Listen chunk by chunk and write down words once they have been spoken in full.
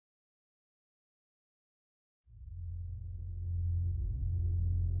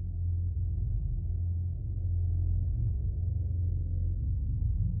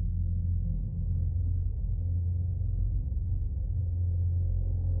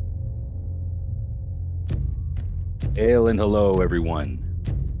Hail and hello, everyone.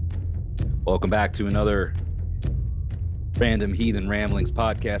 Welcome back to another Random Heathen Ramblings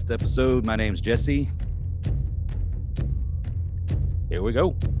podcast episode. My name's Jesse. Here we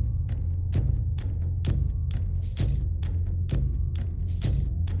go.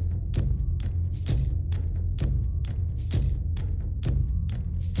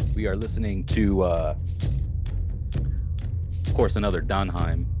 We are listening to, of course, another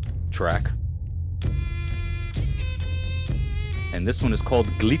Donheim track. And this one is called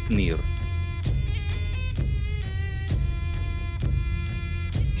Glitnir.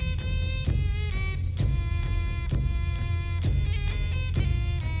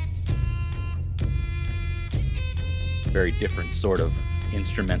 Very different sort of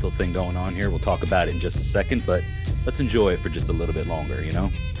instrumental thing going on here. We'll talk about it in just a second, but let's enjoy it for just a little bit longer, you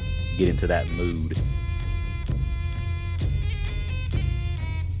know? Get into that mood.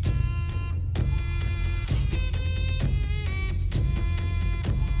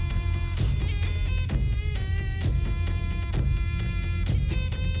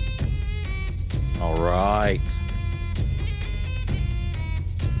 All right.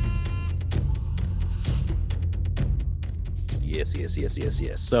 Yes.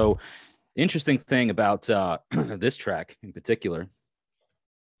 So, interesting thing about this track in particular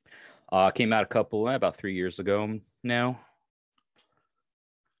came out about 3 years ago now.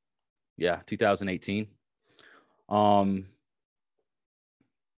 Yeah, 2018. And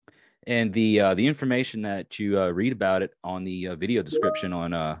the information that you read about it on the video description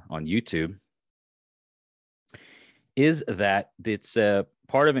on YouTube is that it's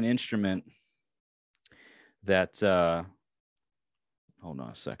part of an instrument that hold on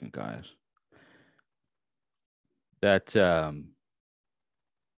a second, guys. That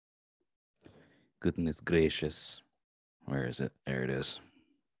goodness gracious, where is it? There it is.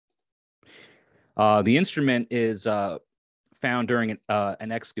 The instrument is found during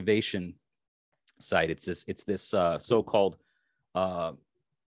an excavation site. It's this so-called what's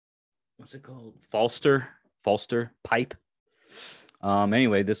it called? Falster pipe.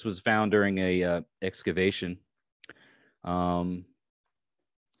 Anyway, this was found during a excavation in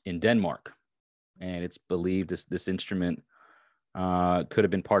Denmark, and it's believed this instrument could have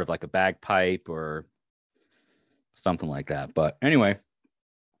been part of like a bagpipe or something like that. But anyway,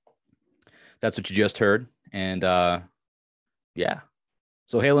 that's what you just heard. And yeah.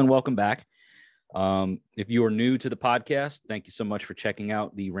 So hail and welcome back. If you are new to the podcast, thank you so much for checking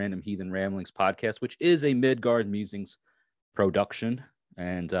out the Random Heathen Ramblings podcast, which is a Midgard Musings production.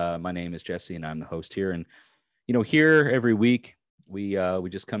 And my name is Jesse, and I'm the host here. And here every week we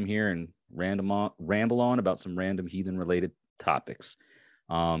just come here and ramble on about some random heathen related topics.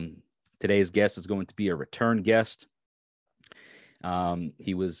 Today's guest is going to be a return guest.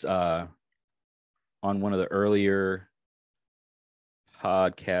 He was on one of the earlier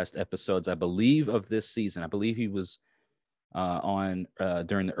podcast episodes, I believe, of this season. I believe he was on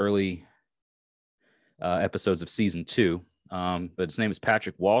during the early episodes of season 2. But his name is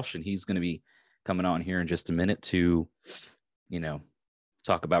Patrick Walsh, and he's going to be coming on here in just a minute to, we're going to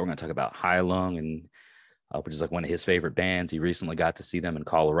talk about Heilung, and which is like one of his favorite bands. He recently got to see them in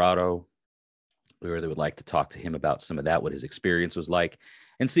Colorado. We really would like to talk to him about some of that, what his experience was like,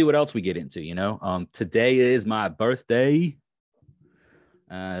 and see what else we get into. Today is my birthday.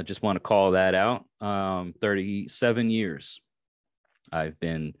 Just want to call that out. 37 years I've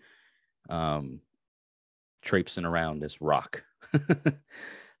been traipsing around this rock.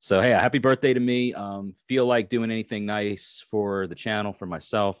 So, hey, happy birthday to me. Feel like doing anything nice for the channel, for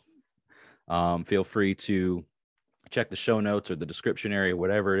myself. Feel free to check the show notes or the description area,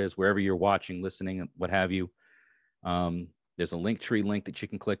 whatever it is, wherever you're watching, listening, what have you. There's a Linktree link that you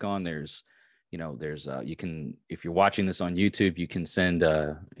can click on. There's you can, if you're watching this on YouTube, you can send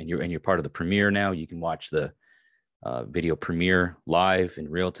and you're part of the premiere now. You can watch the video premiere live in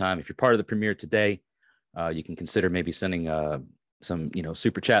real time. If you're part of the premiere today, you can consider maybe sending some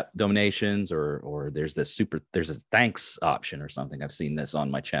super chat donations, or there's a thanks option or something. I've seen this on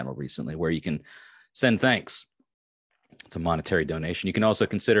my channel recently where you can send thanks. It's a monetary donation. You can also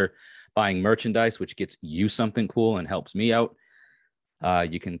consider buying merchandise, which gets you something cool and helps me out.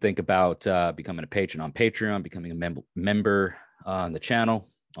 You can think about becoming a patron on Patreon, becoming a member on the channel,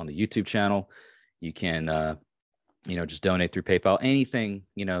 on the YouTube channel. You can, just donate through PayPal, anything,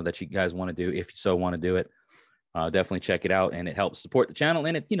 that you guys want to do, if you so want to do it. Definitely check it out, and it helps support the channel,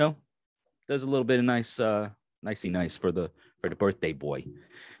 and it, does a little bit of nice for the birthday boy.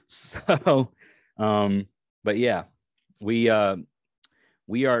 So, but yeah, we are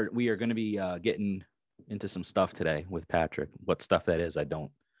going to be getting into some stuff today with Patrick. What stuff that is, I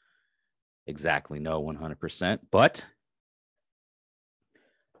don't exactly know 100%. But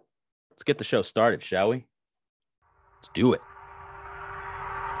let's get the show started, shall we? Let's do it.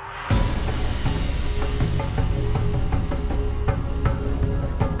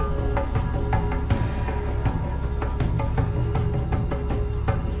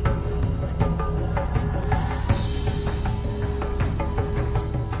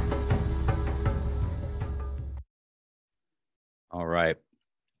 All right.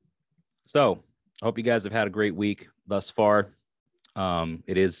 So I hope you guys have had a great week thus far.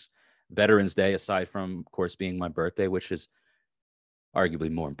 It is Veterans Day, aside from, of course, being my birthday, which is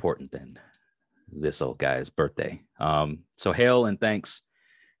arguably more important than this old guy's birthday. So hail and thanks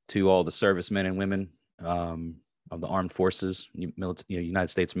to all the servicemen and women of the armed forces, United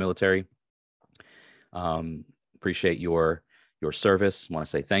States military. Appreciate your service. Want to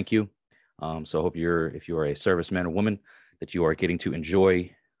say thank you. So I hope if you're a serviceman or woman, that you are getting to enjoy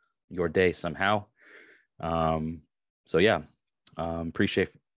your day somehow. So yeah,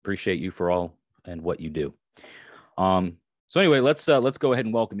 appreciate you for all and what you do. So anyway, let's go ahead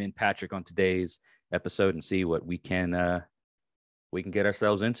and welcome in Patrick on today's episode and see what we can get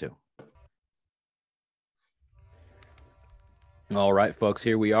ourselves into. All right, folks,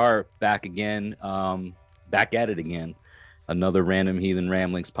 here we are back again, back at it again. Another Random Heathen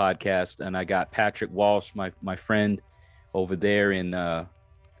Ramblings podcast, and I got Patrick Walsh, my friend, over there in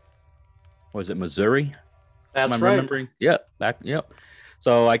was it Missouri? That's right. Remembering? Yep.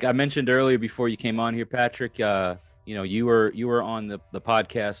 So like I mentioned earlier before you came on here, Patrick, you were on the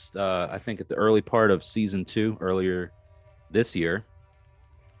podcast I think at the early part of season 2 earlier this year,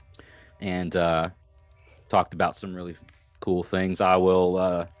 and talked about some really cool things. I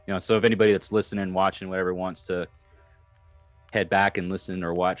will so if anybody that's listening, watching, whatever, wants to head back and listen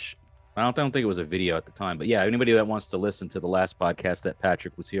or watch, I don't think it was a video at the time, but yeah, anybody that wants to listen to the last podcast that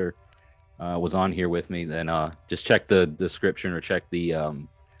Patrick was on here with me, then just check the description or check the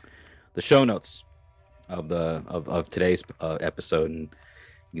show notes of today's episode, and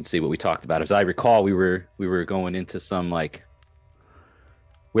you can see what we talked about. As I recall, we were going into some like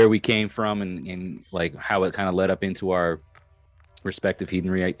where we came from and like how it kind of led up into our respective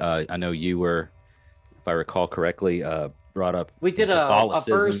heathenry. I know you were, if I recall correctly, brought up. We did a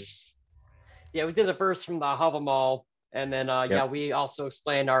verse. Yeah, we did a verse from the Havamal, and then we also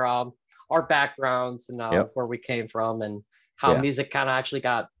explained our backgrounds and where we came from and how music kind of actually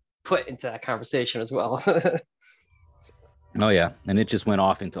got put into that conversation as well. Oh yeah, and it just went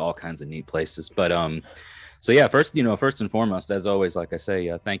off into all kinds of neat places. But so yeah, first and foremost, as always, like I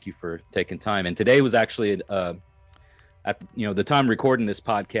say, thank you for taking time. And today was actually at the time recording this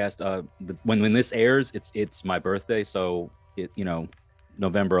podcast. When this airs, it's my birthday, so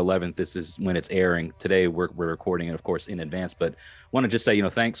November 11th, this is when it's airing. Today we're recording it, of course, in advance, but want to just say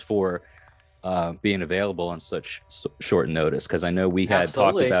thanks for being available on such short notice, because I know we had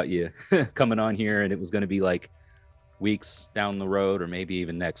talked about you coming on here, and it was going to be like weeks down the road or maybe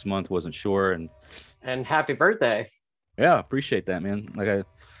even next month, wasn't sure. And happy birthday. Yeah, appreciate that, man. Like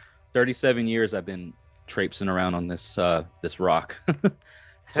 37 years I've been traipsing around on this rock.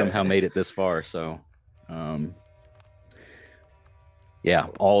 Somehow made it this far, so yeah,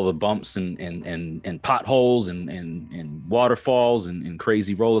 all the bumps and potholes and waterfalls and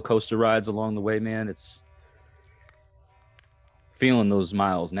crazy roller coaster rides along the way, man. It's feeling those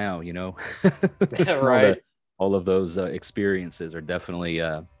miles now, Right. all of those experiences are definitely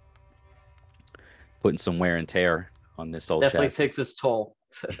putting some wear and tear on this old definitely chassis. Takes its toll.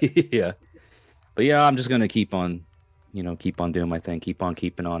 Yeah, but yeah, I'm just gonna keep on doing my thing, keep on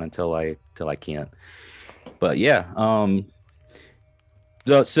keeping on until I can't. But yeah,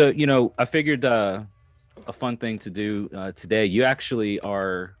 so I figured a fun thing to do today. You actually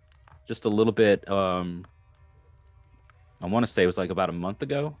are just a little bit. I want to say it was like about a month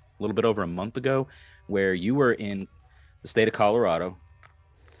ago, a little bit over a month ago, where you were in the state of Colorado,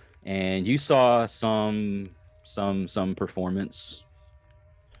 and you saw some performance,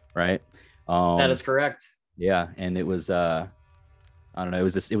 right? That is correct. Yeah, and it was I don't know, it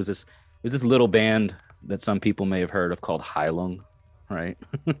was this little band that some people may have heard of called Heilung, right?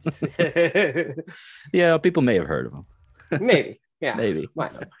 Yeah, people may have heard of them. Maybe, yeah, maybe.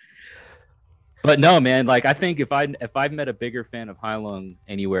 Might not. But no, man, like I think if I met a bigger fan of Heilung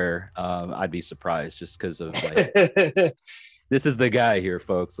anywhere, I'd be surprised, just because of like this is the guy here,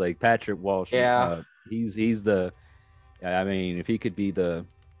 folks. Like Patrick Walsh. Yeah, he's the. I mean, if he could be the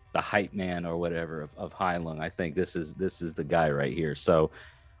hype man or whatever of Heilung, I think this is the guy right here. So,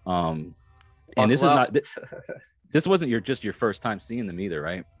 and this is not this wasn't just your first time seeing them either,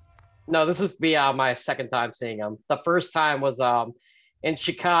 right? No, this is my second time seeing them. The first time was in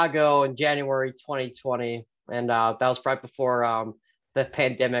Chicago in January 2020, and that was right before the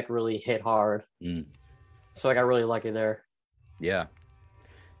pandemic really hit hard. So I got really lucky there. Yeah,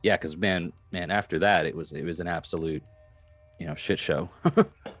 because man, after that it was an absolute, shit show.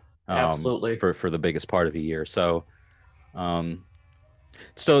 Absolutely. For the biggest part of the year. So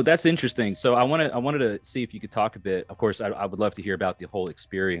so that's interesting. So I wanted to see if you could talk a bit. Of course, I would love to hear about the whole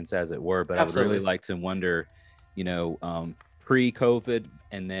experience, as it were, but absolutely. I would really like to wonder, pre-COVID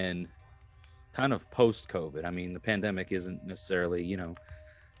and then kind of post-COVID. I mean, the pandemic isn't necessarily,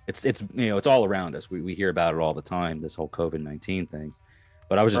 it's all around us. We hear about it all the time, this whole COVID-19 thing.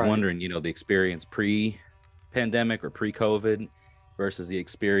 But I was just wondering, the experience pre-pandemic or pre-COVID versus the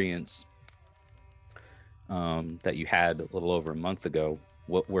experience that you had a little over a month ago.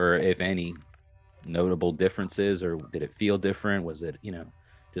 What were, if any, notable differences, or did it feel different? Was it,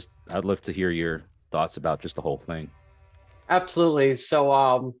 just, I'd love to hear your thoughts about just the whole thing. Absolutely.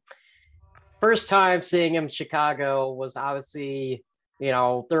 So first time seeing him in Chicago was obviously,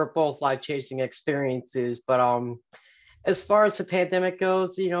 they're both life-changing experiences, but as far as the pandemic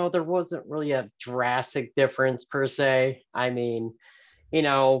goes, there wasn't really a drastic difference per se. I mean,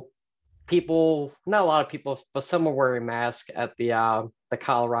 people, not a lot of people, but some were wearing masks at the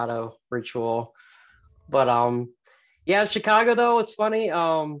Colorado ritual. But yeah, Chicago though, it's funny.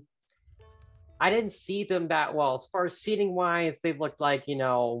 I didn't see them that well. As far as seating wise, they looked like,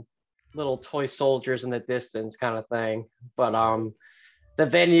 little toy soldiers in the distance kind of thing. But the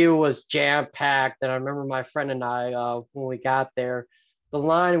venue was jam packed, and I remember my friend and I, when we got there, the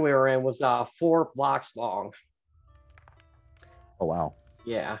line we were in was 4 blocks long. Oh wow!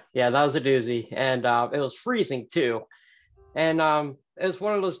 Yeah, that was a doozy, and it was freezing too. And it was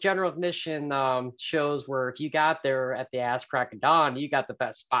one of those general admission shows where if you got there at the ass crack of dawn, you got the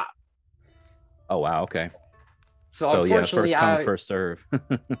best spot. Oh wow! Okay. So unfortunately, first come, first serve.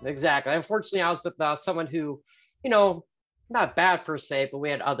 Exactly. Unfortunately, I was with someone who, not bad per se, but we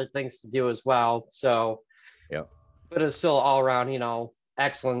had other things to do as well. So, yeah. But it's still all around,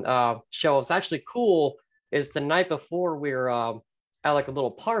 excellent show. It's actually cool. Is the night before we were at like a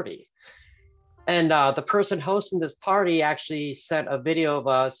little party, and the person hosting this party actually sent a video of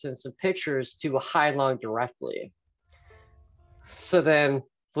us and some pictures to Hai Long directly. So then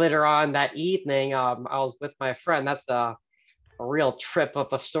later on that evening, I was with my friend. That's a real trip of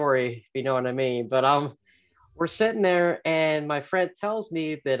a story, if you know what I mean. But we're sitting there, and my friend tells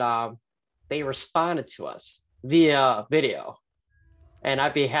me that they responded to us via video, and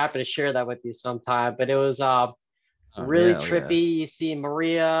I'd be happy to share that with you sometime. But it was really trippy. Yeah. You see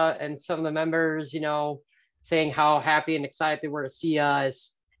Maria and some of the members, saying how happy and excited they were to see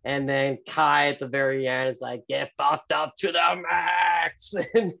us. And then Kai at the very end is like, "Get fucked up to the max."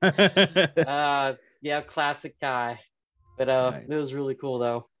 Yeah, classic Kai. But nice. It was really cool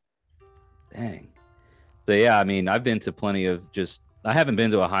though. Dang. So yeah, I mean, I've been to plenty of I haven't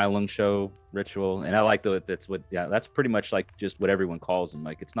been to a Hai Long show ritual, and I like that's pretty much like just what everyone calls them.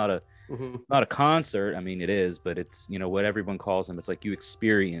 Like it's not a concert. I mean, it is, but it's, what everyone calls them. It's like you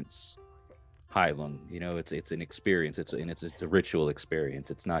experience Hai Long, it's an experience. It's a ritual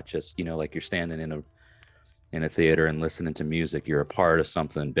experience. It's not just, like you're standing in a theater and listening to music. You're a part of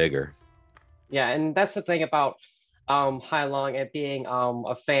something bigger. Yeah. And that's the thing about Hai Long and being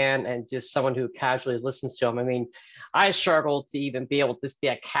a fan and just someone who casually listens to him. I mean, I struggle to even be able to just be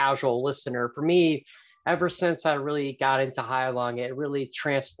a casual listener. For me, ever since I really got into Hai Long, it really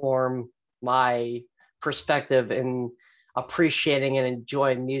transformed my perspective in appreciating and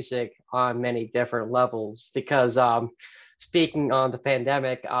enjoying music on many different levels. Because speaking on the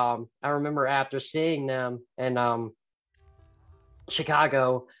pandemic, I remember after seeing them in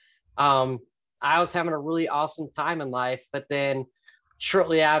Chicago, I was having a really awesome time in life, but then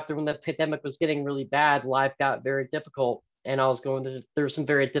shortly after, when the pandemic was getting really bad, life got very difficult, and I was going through some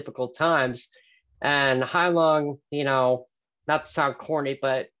very difficult times. And Hai Long, not to sound corny,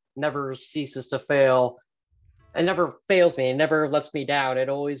 but never ceases to fail. It never fails me. It never lets me down. It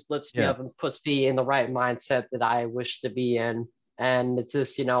always lifts me up and puts me in the right mindset that I wish to be in. And it's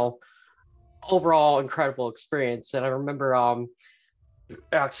this, overall incredible experience. And I remember,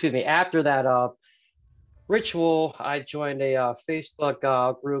 after that ritual, I joined a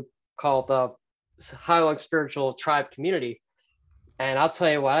Facebook group called the Hai Long Spiritual Tribe Community. And I'll tell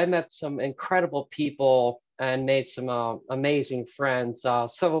you what, I met some incredible people and made some amazing friends,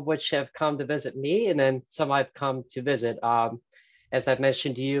 some of which have come to visit me, and then some I've come to visit. As I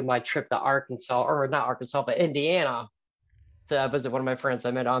mentioned to you, my trip to Arkansas, or not Arkansas, but Indiana, to visit one of my friends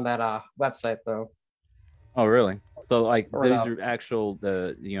I met on that website, though. Oh, really? So, like, those are actual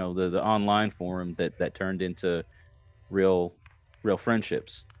the online forum that turned into real real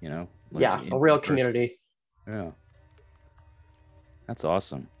friendships, you know? Like yeah, a real community. Yeah. That's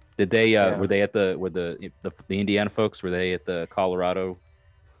awesome. Did they were they at the Indiana folks, were they at the Colorado?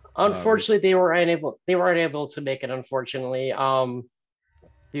 Unfortunately, they were unable to make it, unfortunately,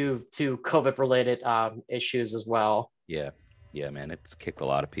 due to COVID related issues as well. Yeah. Yeah, man, it's kicked a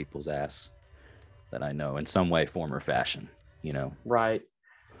lot of people's ass that I know in some way, form, or fashion, you know. Right.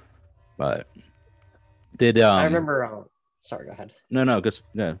 But did I remember sorry, go ahead. No, just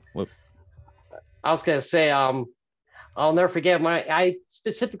no. What? I was gonna say, I'll never forget when I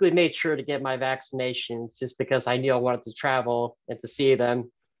specifically made sure to get my vaccinations just because I knew I wanted to travel and to see them.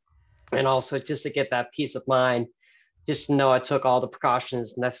 And also just to get that peace of mind, just to know I took all the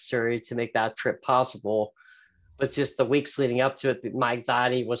precautions necessary to make that trip possible. But just the weeks leading up to it, my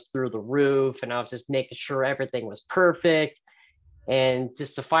anxiety was through the roof, and I was just making sure everything was perfect. And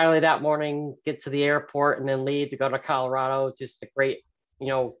just to finally that morning get to the airport and then leave to go to Colorado, just a great,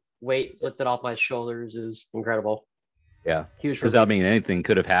 weight lifted off my shoulders is incredible. Yeah, huge. Because I mean, anything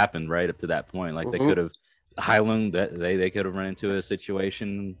could have happened right up to that point. Like they could have Highland, that they could have run into a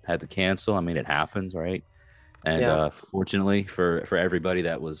situation, had to cancel. I mean, it happens, right? And fortunately for everybody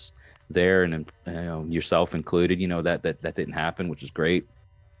that was there, and yourself included, that didn't happen, which is great.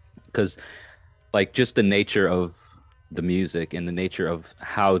 Because like just the nature of the music and the nature of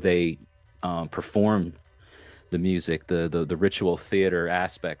how they perform the music, the ritual theater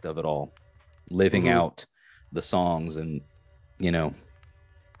aspect of it all, living out the songs, and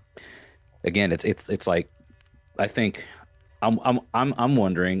again, it's like, I think I'm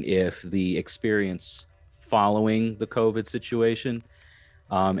wondering if the experience following the COVID situation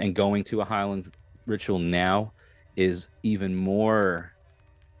and going to a Highland ritual now is even more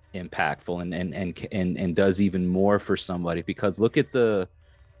impactful and does even more for somebody, because look at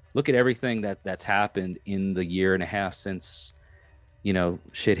everything that's happened in the year and a half since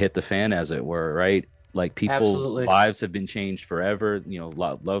shit hit the fan, as it were, right? Like people's lives have been changed forever.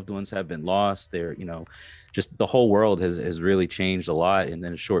 Loved ones have been lost. They're just the whole world has really changed a lot in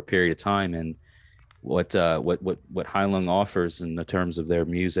a short period of time. And what Heilung offers in the terms of their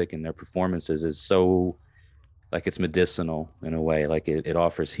music and their performances is so, like, it's medicinal in a way. Like it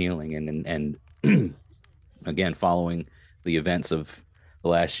offers healing, and again, following the events of the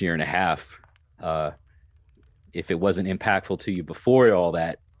last year and a half, if it wasn't impactful to you before all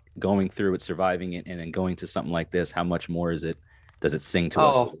that, going through it, surviving it, and then going to something like this, how much more does it sing to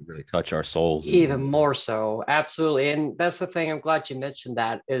us? Does it really touch our souls? Even more so. Absolutely. And that's the thing, I'm glad you mentioned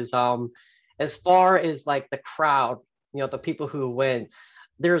that, is as far as like the crowd, the people who went,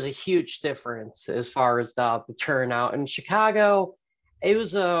 there's a huge difference as far as the turnout. In Chicago, it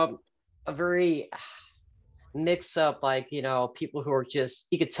was a very mix up, like, people who are just,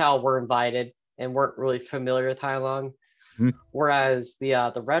 you could tell were invited and weren't really familiar with Heilung. Whereas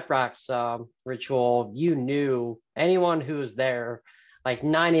the Red Rocks ritual, you knew anyone who was there, like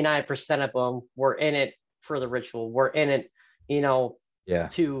 99% of them were in it for the ritual, were in it,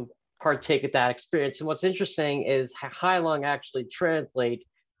 to partake of that experience. And what's interesting is Heilung actually translate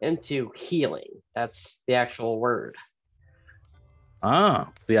into healing. That's the actual word. Ah,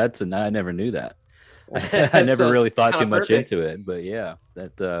 yeah, I never knew that. I never really thought too much into it, but yeah,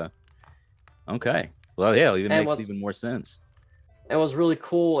 that okay. Well, yeah, it makes even more sense. And what's really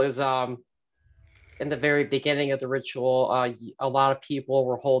cool is in the very beginning of the ritual, a lot of people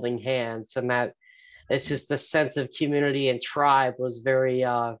were holding hands, and that it's just the sense of community and tribe was very,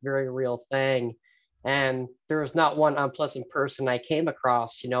 very real thing. And there was not one unpleasant person I came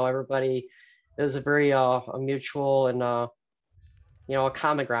across. Everybody, it was a very a mutual and a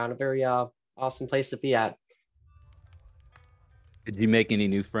common ground, a very awesome place to be at. Did you make any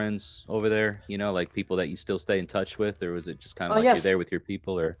new friends over there? Like people that you still stay in touch with, or was it just kind of you're there with your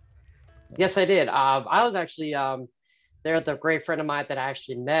people? Or yes, I did. I was actually there with a great friend of mine that I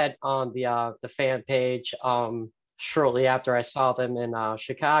actually met on the fan page shortly after I saw them in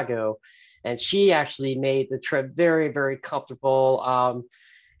Chicago, and she actually made the trip very, very comfortable.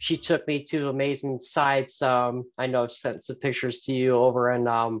 She took me to amazing sites. I know I've sent some pictures to you over in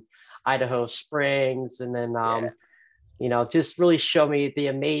Idaho Springs, and then just really show me the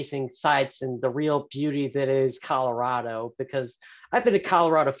amazing sights and the real beauty that is Colorado, because I've been to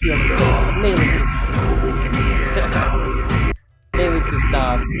Colorado a few other places, mainly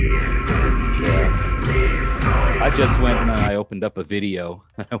I just went and I opened up a video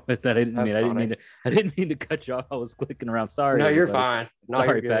that I didn't mean to cut you off. I was clicking around. Sorry. No, you're fine. No,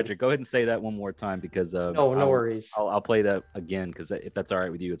 sorry, Patrick. Go ahead and say that one more time, because no worries. I'll play that again, because if that's all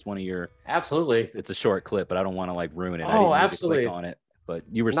right with you, it's one of your. Absolutely. It's a short clip, but I don't want to ruin it. Oh, absolutely. Click on it, but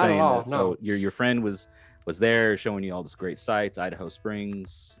you were saying that. So your friend was was there showing you all this great sights, Idaho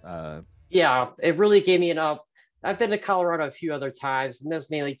Springs. Yeah, it really gave me an I've been to Colorado a few other times, and that was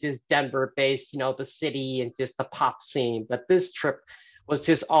mainly just Denver based, the city and just the pop scene. But this trip was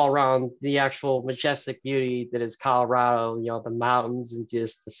just all around the actual majestic beauty that is Colorado, the mountains and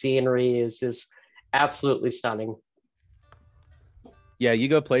just the scenery is just absolutely stunning. Yeah, you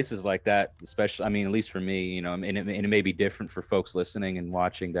go places like that, especially, I mean, at least for me, and it may be different for folks listening and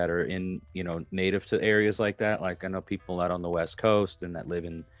watching that are in, native to areas like that. Like I know people out on the West Coast and that live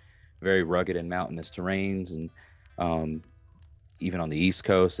in very rugged and mountainous terrains, and even on the East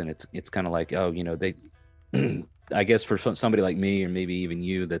Coast, and it's kind of like, oh, they I guess for somebody like me, or maybe even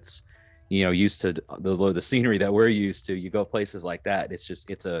you, that's used to the scenery that we're used to, you go places like that, it's a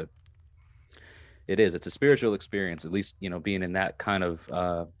spiritual experience, at least being in that kind of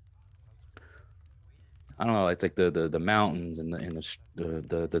I don't know, it's like the mountains and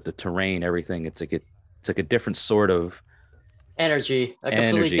the terrain, everything. It's like a different sort of energy, a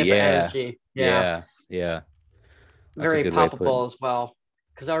completely different energy. Yeah. Very palpable as well.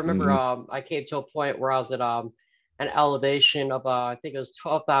 Because I remember I came to a point where I was at an elevation of I think it was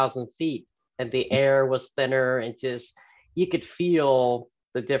 12,000 feet, and the air was thinner, and just you could feel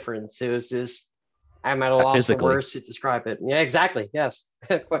the difference. It was just, I'm at a loss for words to describe it. Yeah, exactly. Yes,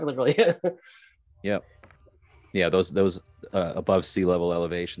 quite literally. Yep. Yeah, those above sea level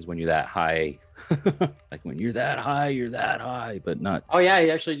elevations, when you're that high, like when you're that high, but not. Oh yeah,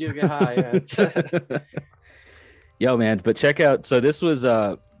 you actually do get high. Yeah. Yo, man, but check out. So this was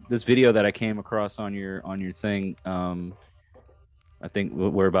this video that I came across on your thing. I think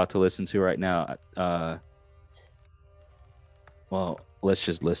we're about to listen to right now. Well, let's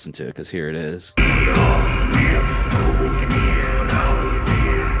just listen to it, because here it is.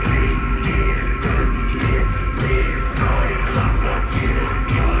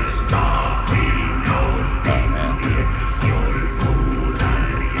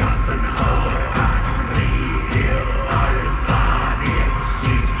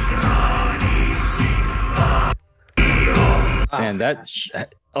 And that,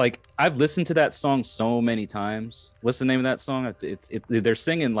 like, I've listened to that song so many times. What's the name of that song? They're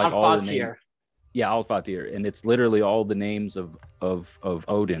singing like all the names. Yeah, Alfatir, and it's literally all the names of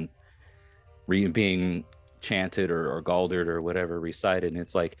Odin being chanted or galdered or whatever, recited. And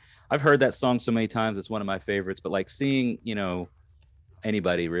it's like, I've heard that song so many times, it's one of my favorites. But like seeing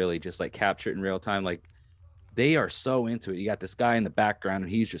anybody really just like capture it in real time, like they are so into it. You got this guy in the background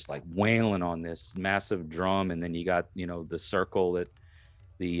and he's just like wailing on this massive drum, and then you got the circle that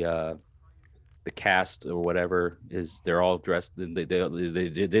the cast or whatever is, they're all dressed, they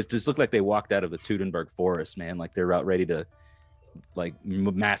just look like they walked out of the Teutoburg forest, man. Like they're out ready to like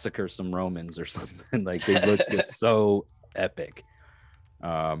massacre some Romans or something. Like they look just so epic.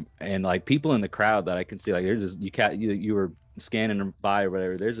 And like people in the crowd that I can see, like there's this, you were scanning by or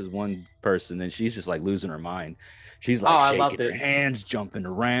whatever, there's this one person and she's just like losing her mind. She's like shaking her hands, jumping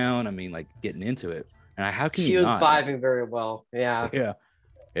around, I mean like getting into it. And how can you not? She was vibing very well. Yeah.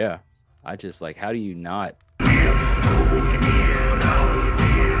 I just like, how do you not?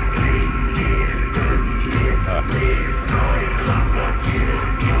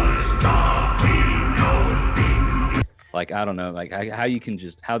 Like, I don't know, like how you can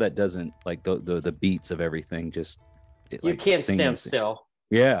just, how that doesn't, like the beats of everything just, you can't stand still.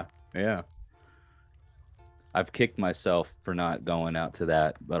 Yeah. I've kicked myself for not going out to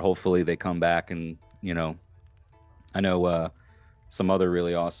that, but hopefully they come back. And I know some other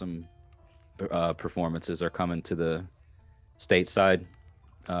really awesome performances are coming to the stateside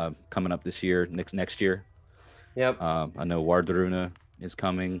coming up this year, next year. Yep. I know Wardruna is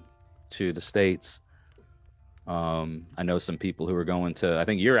coming to the States. I know some people who are going to, I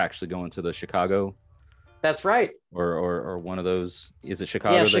think you're actually going to the Chicago. That's right. Or one of those, is it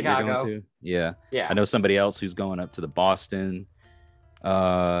Chicago that Chicago. You're going to? Yeah. I know somebody else who's going up to the Boston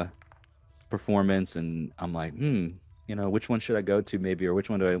performance, and I'm like, which one should I go to maybe, or which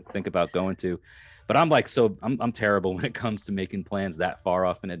one do I think about going to? But I'm like, I'm terrible when it comes to making plans that far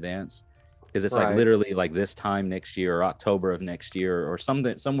off in advance, because it's like literally like this time next year or October of next year or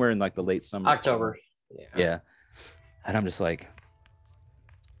somewhere in like the late summer. October. Yeah. And I'm just like,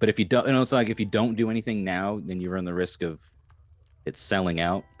 but if you don't, it's like if you don't do anything now, then you run the risk of it selling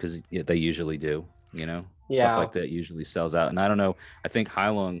out, because they usually do, stuff like that usually sells out. And I don't know, I think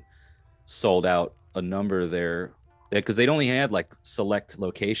Heilung sold out a number there, because they'd only had like select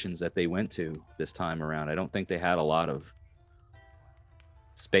locations that they went to this time around. I don't think they had a lot of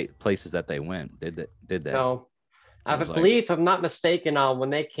places that they went. Did they? No, I believe, if I'm not mistaken,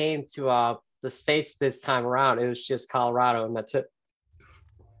 when they came to the States this time around, it was just Colorado, and that's it.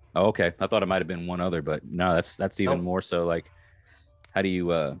 Oh, okay. I thought it might have been one other, but no, that's even Nope. more so. Like, how do you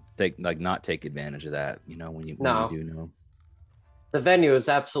not take advantage of that? When you No, do know. the venue is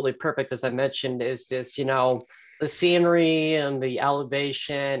absolutely perfect. As I mentioned, is just, the scenery and the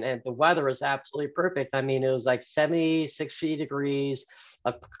elevation and the weather is absolutely perfect. I mean, it was like 70, 60 degrees,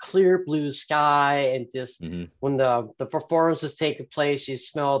 a clear blue sky, and just Mm-hmm. when the performance was taking place, you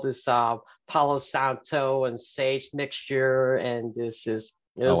smell this Palo Santo and sage mixture, and it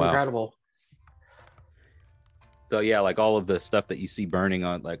Oh was wow. incredible. So yeah, like all of the stuff that you see burning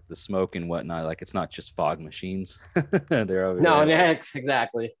on like the smoke and whatnot, like it's not just fog machines. They're over No, there, like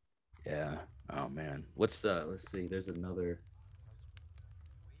exactly. yeah. Oh man. Let's see, there's another.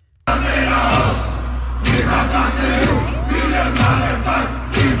 It's like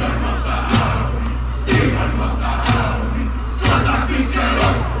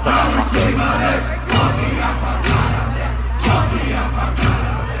a haka.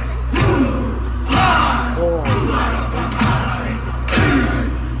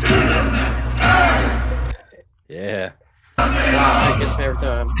 Yeah. I guess every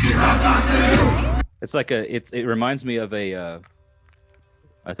time. It's like it reminds me of I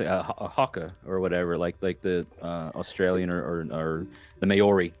think a haka or whatever, like the Australian or the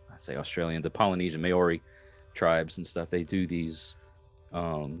Maori. I say Australian, the Polynesian Maori tribes and stuff. They do these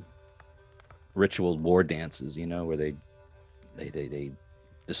ritual war dances, where they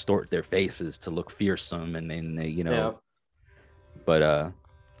distort their faces to look fearsome, and then they, Yeah. but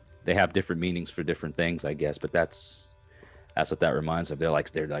they have different meanings for different things, I guess. But that's what that reminds of. They're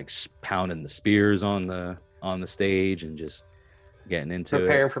like pounding the spears on the stage and just getting into it.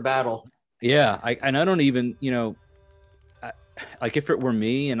 Preparing for battle. Yeah, I don't even, like if it were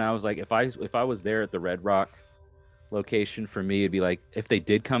me and I was like, if I was there at the Red Rock location, for me it'd be like if they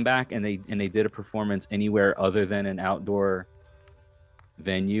did come back and they did a performance anywhere other than an outdoor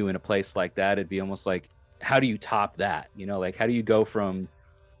venue in a place like that, it'd be almost like, how do you top that? Like how do you go from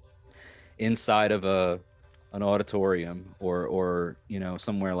inside of an auditorium or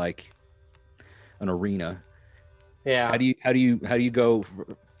somewhere like an arena. Yeah. How do you go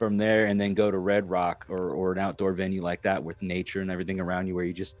from there and then go to Red Rock or an outdoor venue like that with nature and everything around you, where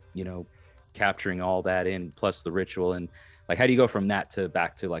you just capturing all that in, plus the ritual, and like how do you go from that to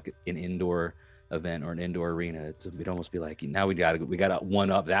back to like an indoor event or an indoor arena? It'd almost be like, now we gotta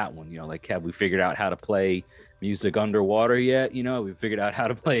one up that one. Like, have we figured out how to play music underwater yet? We figured out how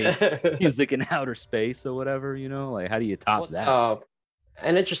to play music in outer space or whatever. Like how do you top What's that?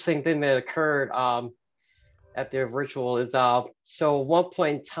 an interesting thing that occurred at the ritual is so one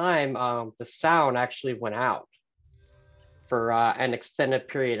point in time the sound actually went out for an extended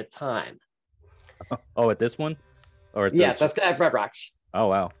period of time. Oh, at this one, or at Yeah, the? that's at Red Rocks. Oh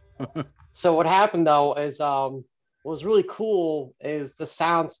wow. So what happened though is what was really cool is the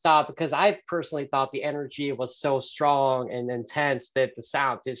sound stopped, because I personally thought the energy was so strong and intense that the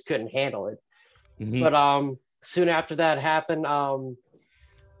sound just couldn't handle it. Mm-hmm. But soon after that happened,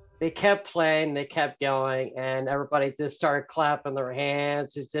 they kept playing, they kept going, and everybody just started clapping their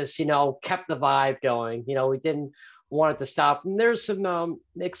hands. It just, kept the vibe going. We didn't want it to stop. And there's some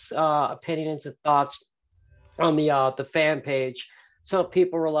mixed opinions and thoughts on the fan page. Some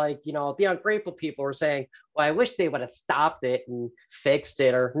people were like, the ungrateful people were saying, well, I wish they would have stopped it and fixed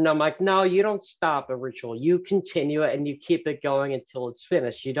it. And I'm like, no, you don't stop a ritual. You continue it and you keep it going until it's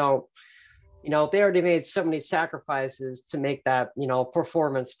finished. You don't, they already made so many sacrifices to make that,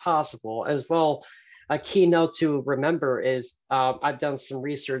 performance possible as well. A keynote to remember is I've done some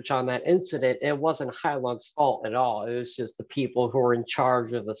research on that incident. It wasn't Hai Lung's fault at all. It was just the people who were in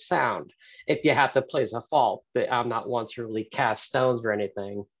charge of the sound. If you have to place a fault, but I'm not one to really cast stones or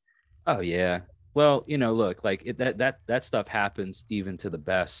anything. Oh yeah. Well, look, like that stuff happens even to the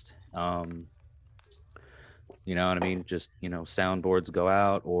best. You know what I mean? Just soundboards go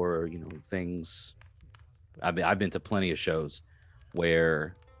out, or things. I've been to plenty of shows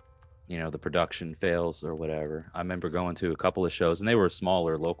where the production fails or whatever. I remember going to a couple of shows, and they were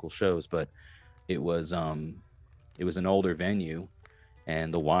smaller local shows, but it was an older venue,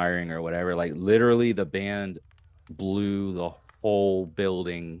 and the wiring or whatever, like literally the band blew the whole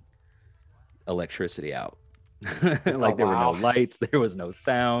building electricity out. Like there were no lights, there was no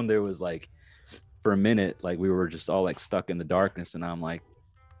sound, there was like, for a minute, like we were just all like stuck in the darkness, and I'm like,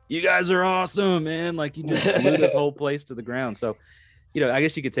 you guys are awesome, man, like you just blew this whole place to the ground. So I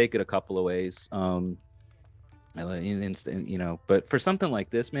guess you could take it a couple of ways. But for something like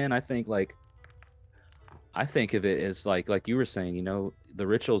this, man, I think of it as like you were saying, the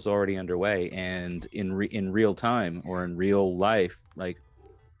ritual's already underway, and in real time or in real life, like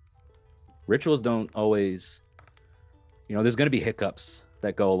rituals don't always, there's going to be hiccups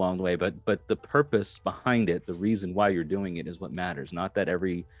that go along the way, but the purpose behind it, the reason why you're doing it, is what matters. Not that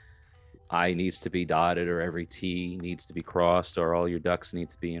every I needs to be dotted or every T needs to be crossed or all your ducks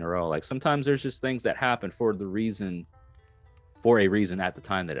need to be in a row. Like sometimes there's just things that happen for a reason at the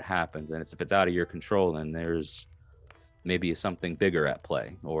time that it happens. And if it's out of your control, then there's maybe something bigger at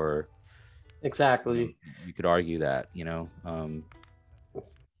play, or exactly. You could argue that,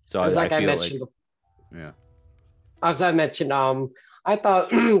 so I feel mentioned, as I mentioned, I thought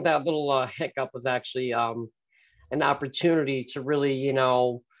that little hiccup was actually an opportunity to really,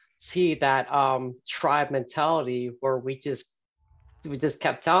 see that tribe mentality where we just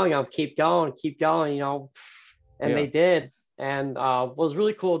kept telling them, keep going, and they did. And what was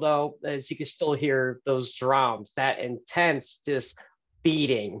really cool though is you can still hear those drums, that intense just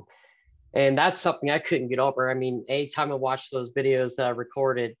beating. And that's something I couldn't get over. I mean, anytime I watch those videos that I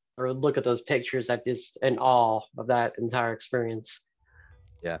recorded or look at those pictures, I'm just in awe of that entire experience.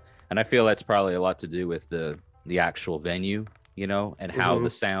 Yeah. And I feel that's probably a lot to do with the actual venue, and how the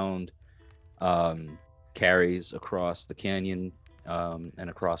sound carries across the canyon and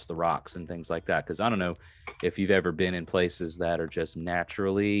across the rocks and things like that. Because I don't know if you've ever been in places that are just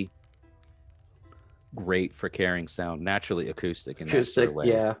naturally great for carrying sound, naturally acoustic in that sort of way.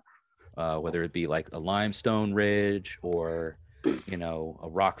 Yeah. Whether it be like a limestone ridge or, a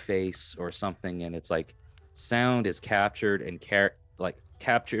rock face or something, and it's like sound is captured and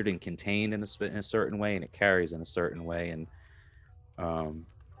captured and contained in a certain way, and it carries in a certain way, and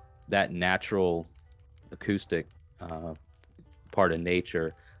that natural acoustic part of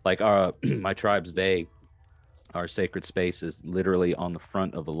nature, like my tribe's Vey, our sacred space is literally on the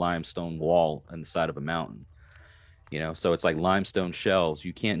front of a limestone wall on the side of a mountain. So it's like limestone shelves.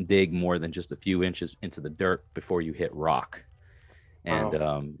 You can't dig more than just a few inches into the dirt before you hit rock.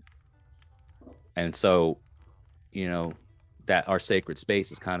 And and so, that our sacred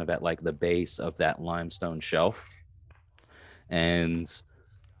space is kind of at like the base of that limestone shelf. And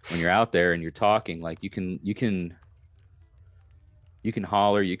when you're out there and you're talking, like you can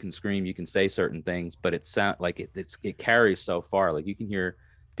holler, you can scream, you can say certain things, but it sound like it carries so far. Like you can hear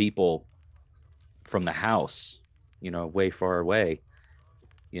people from the house, way far away,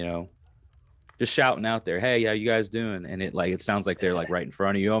 just shouting out there, "Hey, how you guys doing?" And it sounds like they're like right in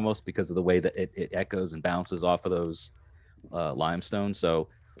front of you almost, because of the way that it echoes and bounces off of those limestone. So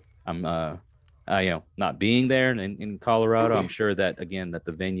I'm not being there in Colorado, I'm sure that again that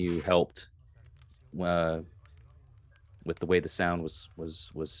the venue helped with the way the sound was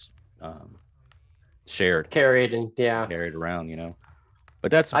carried around,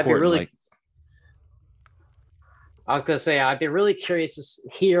 but that's important. I was gonna say I'd be really curious to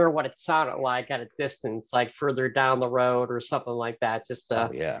hear what it sounded like at a distance, like further down the road or something like that. Just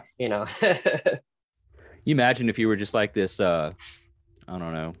You imagine if you were just like this, I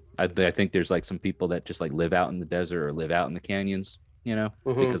don't know. I think there's like some people that just like live out in the desert or live out in the canyons,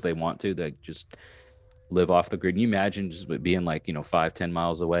 because they want to. They just live off the grid. Can you imagine just being like, 5-10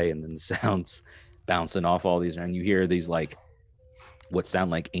 miles away, and then the sounds bouncing off all these, and you hear these like what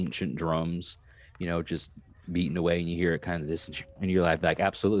sound like ancient drums, just beating away, and you hear it kind of distant, and you're like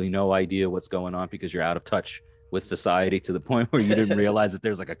absolutely no idea what's going on because you're out of touch with society to the point where you didn't realize that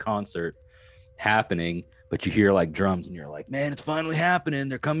there's like a concert happening, but you hear like drums and you're like, man, it's finally happening,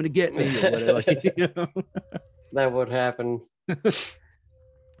 they're coming to get me, or whatever. That would happen.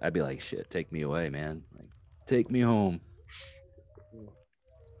 I'd be like, shit, take me away, man, like take me home.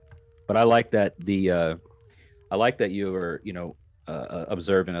 But I like that you were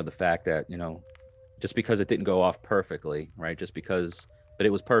observant of the fact that just because it didn't go off perfectly, right, but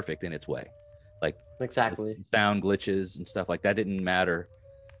it was perfect in its way, like exactly sound glitches and stuff like that didn't matter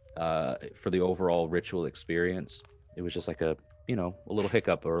for the overall ritual experience. It was just like a little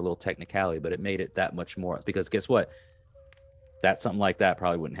hiccup or a little technicality, but it made it that much more, because guess what, something like that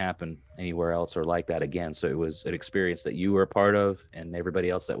probably wouldn't happen anywhere else or like that again. So it was an experience that you were a part of, and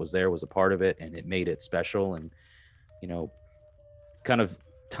everybody else that was there was a part of it, and it made it special. And kind of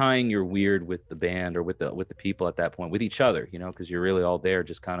tying your weird with the band or with the people at that point, with each other, because you're really all there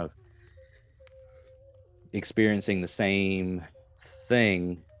just kind of experiencing the same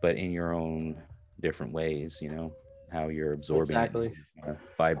thing, but in your own different ways, how you're absorbing it,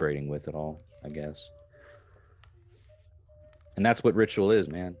 vibrating with it all, I guess. And that's what ritual is,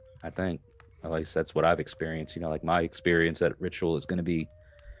 man. I think, at least that's what I've experienced. Like my experience at ritual is going to be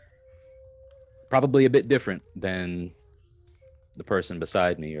probably a bit different than the person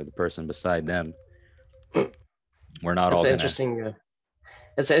beside me or the person beside them. We're not all interesting.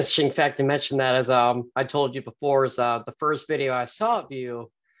 It's an interesting fact to mention that, as I told you before, is the first video I saw of you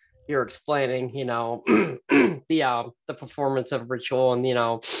you're explaining, the performance of ritual and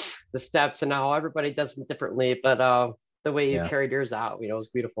the steps and how everybody does it differently, but the way you carried yours out, was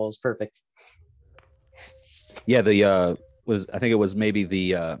beautiful. It was perfect. Yeah, I think it was maybe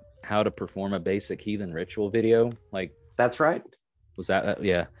the how to perform a basic heathen ritual video. Like, that's right. Was that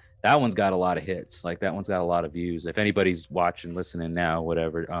yeah? That one's got a lot of hits. Like, that one's got a lot of views. If anybody's watching, listening now,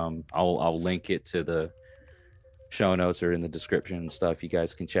 whatever, I'll link it to the show notes or in the description and stuff. You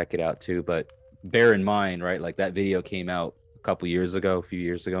guys can check it out too. But bear in mind, right? Like, that video came out a few years ago,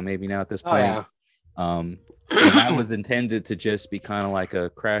 maybe now at this point. Oh, yeah. That was intended to just be kind of like a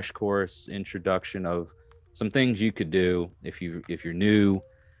crash course introduction of some things you could do if you're new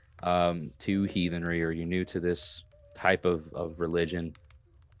to heathenry, or you're new to this type of religion,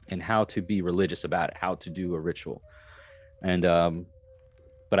 and how to be religious about it, how to do a ritual. And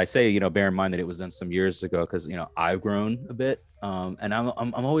but I say, bear in mind that it was done some years ago, because I've grown a bit, and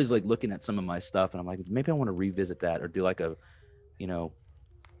I'm always like looking at some of my stuff, and I'm like, maybe I want to revisit that, or do like a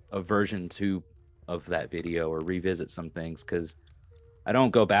version 2 of that video, or revisit some things, because I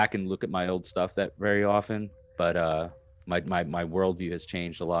don't go back and look at my old stuff that very often, but my worldview has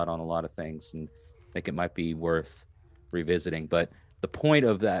changed a lot on a lot of things, and I think it might be worth revisiting. But the point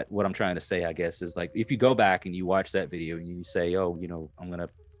of that, what I'm trying to say, I guess, is like, if you go back and you watch that video and you say, oh, I'm going to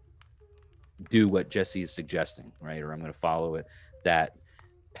do what Jesse is suggesting, right? Or I'm going to follow it,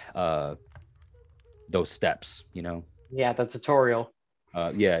 those steps, Yeah, the tutorial.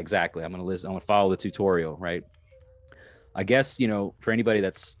 Yeah, exactly. I'm going to follow the tutorial, right? I guess, for anybody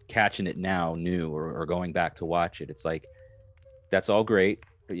that's catching it now, new, or going back to watch it, it's like, that's all great,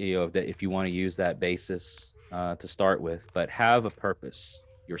 that if you want to use that basis to start with, but have a purpose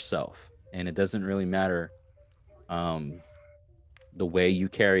yourself. And it doesn't really matter the way you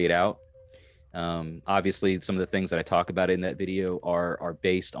carry it out. Obviously, some of the things that I talk about in that video are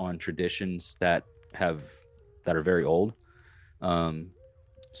based on traditions that are very old.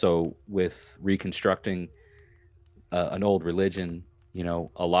 So with reconstructing an old religion,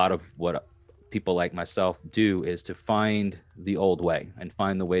 a lot of what people like myself do is to find the old way, and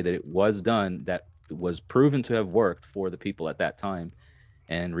find the way that it was done, that was proven to have worked for the people at that time,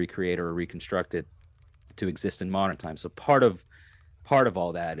 and recreate or reconstruct it to exist in modern times. So part of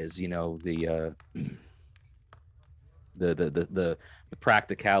all that is, the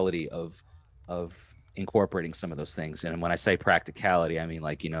practicality of incorporating some of those things. And when I say practicality, I mean,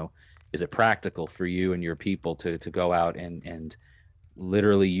 like, is it practical for you and your people to go out and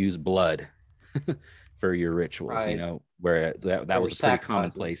literally use blood for your rituals, right. Where that was a pretty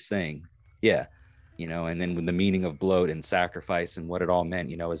commonplace thing. Yeah. And then with the meaning of blood and sacrifice and what it all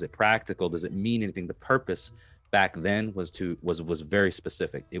meant, is it practical? Does it mean anything? The purpose back then was very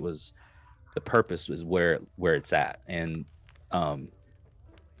specific. It was, the purpose was where it's at. And a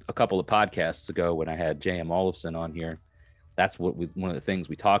couple of podcasts ago, when I had J.M. Olofsson on here, that's one of the things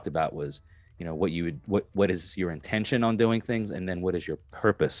we talked about was, what is your intention on doing things, and then what is your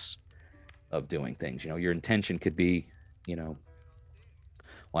purpose of doing things. Your intention could be, well,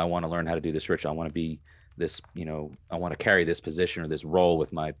 I want to learn how to do this ritual. I want to be this, I want to carry this position or this role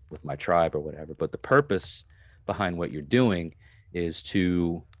with my tribe or whatever. But the purpose behind what you're doing is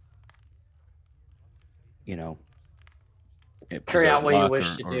to, carry out what you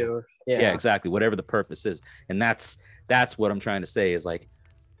wish to do. Yeah, exactly. Whatever the purpose is. And that's what I'm trying to say, is like,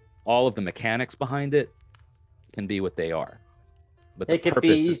 all of the mechanics behind it can be what they are. But it could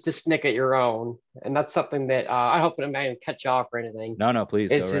be to snick at your own. And that's something that I hope it may cut you off or anything. No,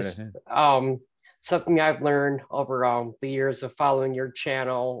 please. It's just something I've learned over the years of following your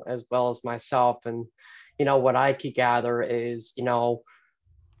channel, as well as myself. And, what I could gather is,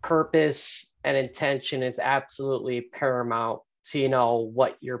 purpose and intention is absolutely paramount to,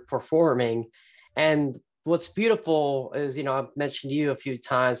 what you're performing. And what's beautiful is, I've mentioned to you a few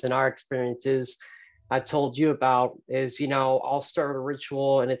times in our experiences, I told you about is, I'll start a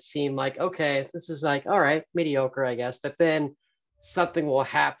ritual and it seemed like, okay, this is like, all right, mediocre, I guess. But then something will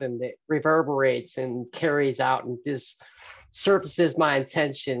happen that reverberates and carries out and just surfaces my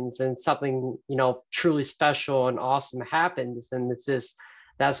intentions, and something, truly special and awesome happens. And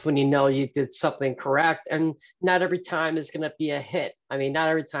that's when you did something correct. And not every time is going to be a hit. I mean, not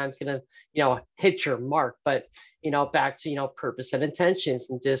every time is going to, hit your mark, but, back to, purpose and intentions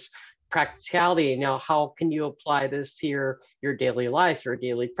and just practicality. How can you apply this to your daily life, your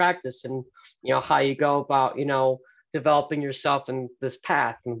daily practice, and, how you go about, developing yourself in this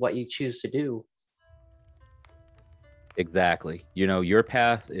path and what you choose to do. Exactly. Your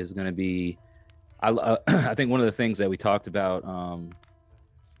path is going to be, I think one of the things that we talked about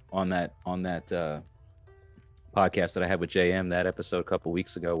on that podcast that I had with JM, that episode a couple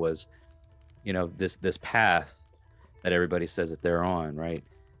weeks ago, was, you know, this path that everybody says that they're on, right?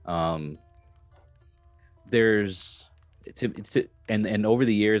 There's and over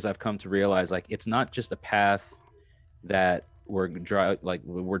the years I've come to realize, like, it's not just a path that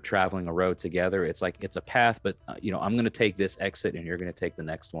we're traveling a road together. It's like, it's a path, but you know, I'm going to take this exit and you're going to take the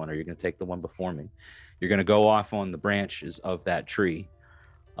next one, or you're going to take the one before me. You're going to go off on the branches of that tree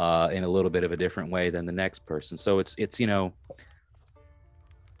in a little bit of a different way than the next person. So it's you know,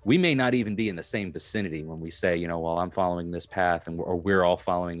 we may not even be in the same vicinity when we say, you know, well, I'm following this path, or we're all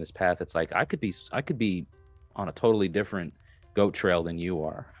following this path. It's like, I could be on a totally different goat trail than you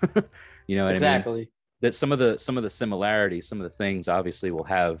are. You know what exactly. I mean? That some of the similarities, some of the things obviously will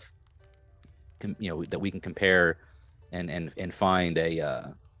have, you know, that we can compare and find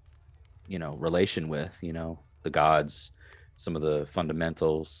a you know, relation with, you know, the gods, some of the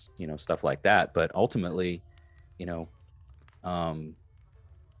fundamentals, you know, stuff like that. But ultimately, you know,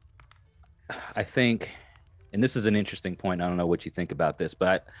 I think, and this is an interesting point, I don't know what you think about this,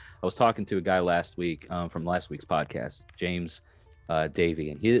 but I was talking to a guy last week from last week's podcast, James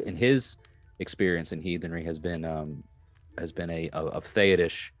Davey, and his experience in heathenry has been of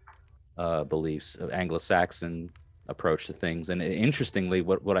Theodish beliefs, of Anglo-Saxon approach to things. And interestingly,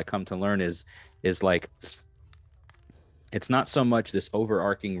 what I come to learn is like, it's not so much this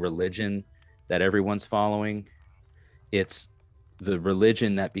overarching religion that everyone's following. It's the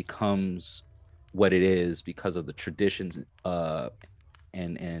religion that becomes what it is because of the traditions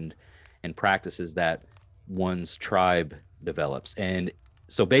and practices that one's tribe develops. And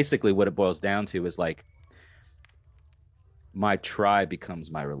so basically what it boils down to is like, my tribe becomes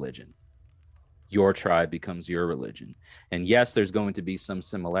my religion, your tribe becomes your religion. And yes, there's going to be some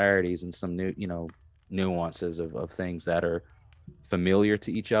similarities and some new, you know, nuances of things that are familiar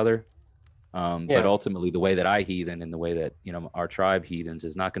to each other. But ultimately, the way that I heathen and the way that, you know, our tribe heathens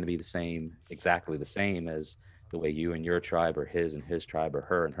is not going to be exactly the same as the way you and your tribe, or his and his tribe, or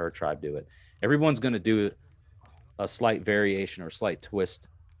her and her tribe do it. Everyone's going to do a slight variation or slight twist,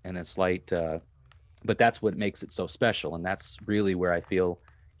 and a slight, but that's what makes it so special. And that's really where I feel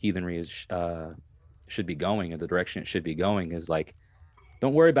heathenry is should be going, or the direction it should be going, is like,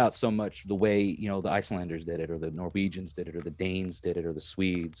 don't worry about so much the way, you know, the Icelanders did it, or the Norwegians did it, or the Danes did it, or the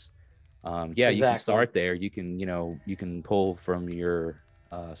Swedes. Exactly. You can start there. You can, you know, you can pull from your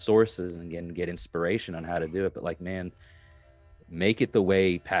sources and get inspiration on how to do it. But like, man, make it the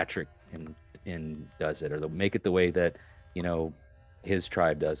way Patrick and does it, or make it the way that, you know, his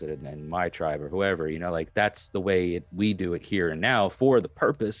tribe does it, and my tribe, or whoever, you know, like, that's the way we do it here and now, for the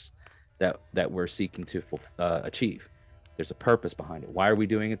purpose that we're seeking to achieve. There's a purpose behind it. Why are we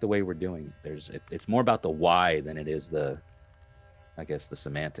doing it the way we're doing it? It's more about the why than it is the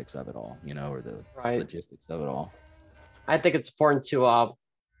semantics of it all, you know, or the logistics of it all. I think it's important to,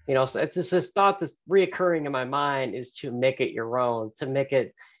 you know, it's this thought that's reoccurring in my mind, is to make it your own, to make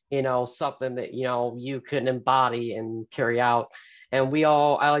it, you know, something that, you know, you can embody and carry out. And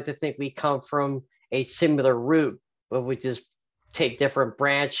I like to think we come from a similar root, but we just take different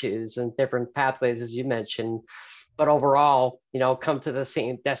branches and different pathways, as you mentioned, but overall, you know, come to the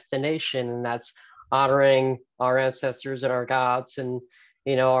same destination, and that's honoring our ancestors and our gods, and,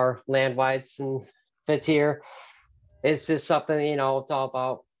 you know, our land whites and Fatir. It's just something, you know, it's all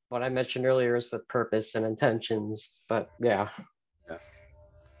about what I mentioned earlier, is with purpose and intentions. But yeah,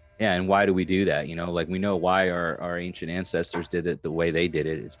 and why do we do that? You know, like, we know why our ancient ancestors did it the way they did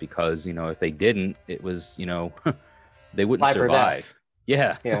it. It's because, you know, if they didn't, it was, you know, they wouldn't survive.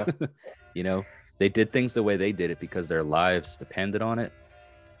 Yeah. You know, they did things the way they did it because their lives depended on it.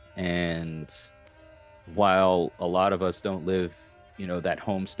 And while a lot of us don't live, you know, that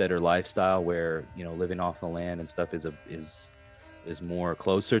homesteader lifestyle where, you know, living off the land and stuff is more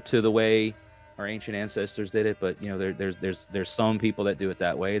closer to the way our ancient ancestors did it, but, you know, there's some people that do it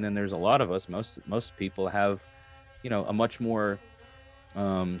that way, and then there's a lot of us. Most people have, you know, a much more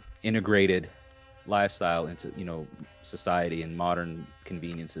integrated lifestyle into, you know, society and modern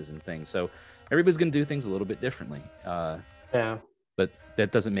conveniences and things. So everybody's going to do things a little bit differently. But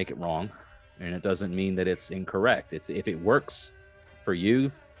that doesn't make it wrong, and it doesn't mean that it's incorrect. If it works for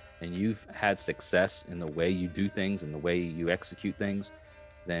you and you've had success in the way you do things and the way you execute things,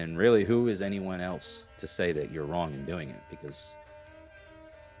 then really, who is anyone else to say that you're wrong in doing it? Because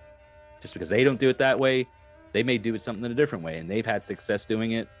just because they don't do it that way, they may do it something in a different way, and they've had success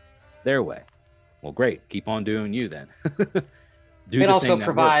doing it their way. Well, great, keep on doing you then. It also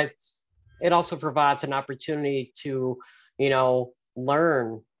provides an opportunity to, you know,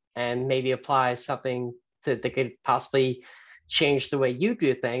 learn and maybe apply something that could possibly change the way you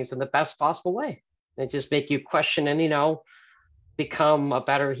do things in the best possible way. They just make you question and, become a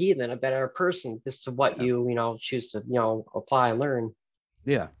better heathen, a better person, just to what you choose to, apply and learn.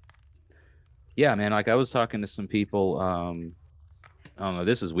 Yeah. Yeah, man. Like I was talking to some people, I don't know,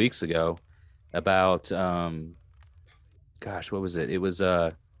 this is weeks ago about, gosh, what was it? It was,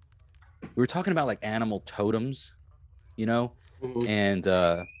 we were talking about like animal totems, you know, Mm-hmm. and,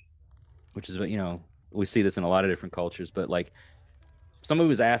 which is what, we see this in a lot of different cultures, but like somebody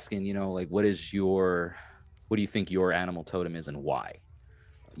was asking, like, what do you think your animal totem is and why?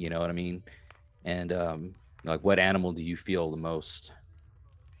 You know what I mean? And, like, what animal do you feel the most,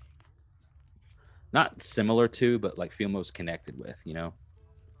 not similar to, but like feel most connected with,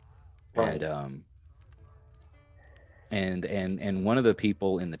 Right. And one of the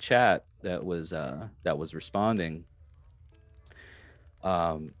people in the chat that was responding,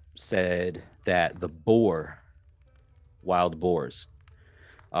 said that the wild boars,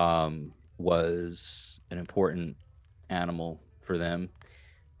 was an important animal for them,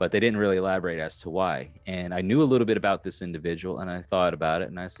 but they didn't really elaborate as to why. And I knew a little bit about this individual, and I thought about it,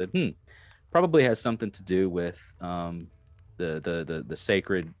 and I said, probably has something to do with, the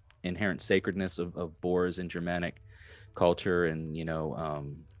sacred, inherent sacredness of boars in Germanic culture, and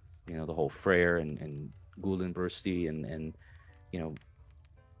the whole Freyr and Guldenbrüsti and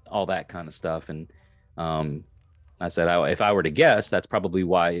all that kind of stuff. And I said, if I were to guess, that's probably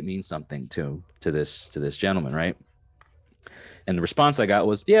why it means something to this gentleman, right? And the response I got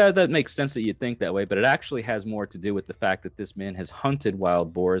was, yeah, that makes sense that you'd think that way, but it actually has more to do with the fact that this man has hunted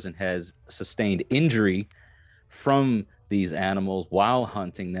wild boars and has sustained injury from these animals while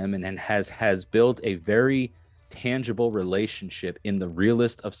hunting them, and has built a very tangible relationship in the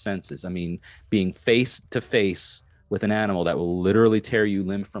realest of senses. I mean, being face to face with an animal that will literally tear you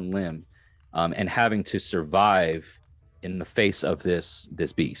limb from limb, and having to survive in the face of this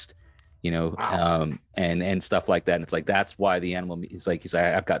beast, Wow. And stuff like that. And it's like, that's why the animal, he's like,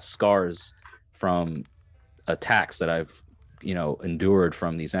 I've got scars from attacks that I've, endured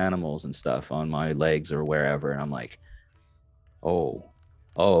from these animals and stuff on my legs or wherever. And I'm like, oh,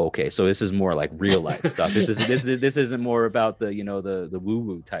 okay. So this is more like real life stuff. This isn't more about the, the woo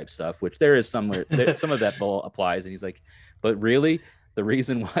woo type stuff, which there is somewhere, some of that applies. And he's like, but really the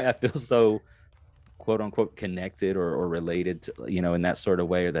reason why I feel so quote unquote connected or related to, in that sort of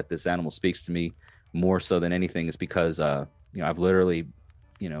way, or that this animal speaks to me more so than anything, is because, I've literally,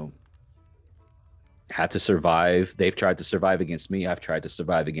 had to survive. They've tried to survive against me. I've tried to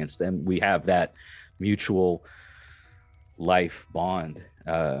survive against them. We have that mutual life bond,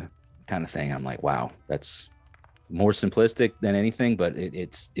 kind of thing. I'm like, wow, that's more simplistic than anything, but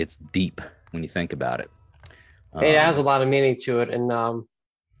it's deep when you think about it. It has a lot of meaning to it, and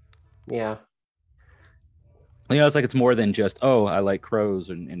yeah. It's like, it's more than just, oh, I like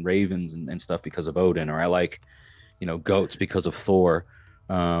crows and ravens and stuff because of Odin, or I like, goats because of Thor,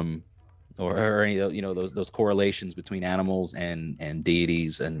 or any, those correlations between animals and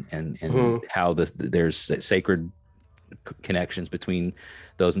deities, and Mm-hmm. how there's sacred connections between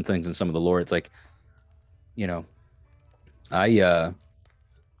those and things, and some of the lore. It's like, I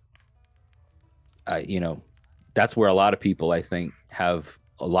that's where a lot of people, I think, have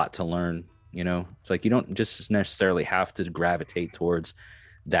a lot to learn. It's like, you don't just necessarily have to gravitate towards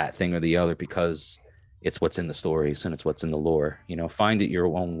that thing or the other because it's what's in the stories and it's what's in the lore. Find it your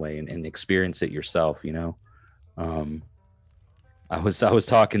own way and experience it yourself. I was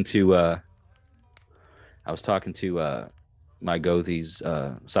talking to my Gothies.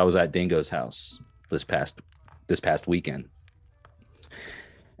 So I was at Dingo's house this past weekend,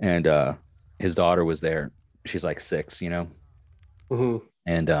 and his daughter was there. She's like 6, Mm-hmm.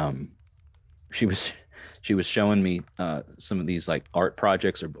 and she was showing me some of these like art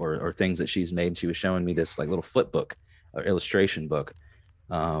projects or things that she's made. She was showing me this like little flip book or illustration book,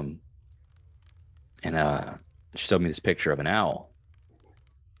 and she showed me this picture of an owl,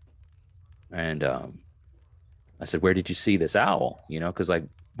 and I said, where did you see this owl? Because like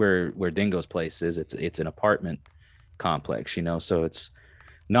where Dingo's place is, it's an apartment complex, so it's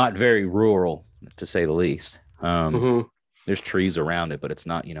not very rural, to say the least. Mm-hmm. There's trees around it, but it's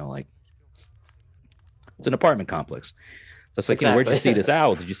not, like, it's an apartment complex. So it's like, Exactly. Where'd you see this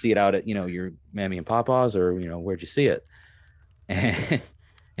owl? Did you see it out at, your Mammy and Papa's, or, where'd you see it? And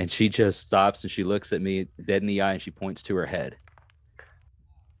she just stops and she looks at me dead in the eye and she points to her head.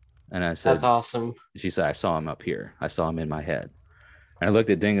 And I said, that's awesome. She said, I saw him up here. I saw him in my head. And I looked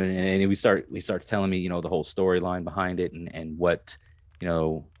at Dingo, and he starts telling me, the whole storyline behind it, and what,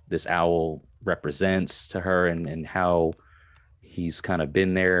 this owl represents to her, and how he's kind of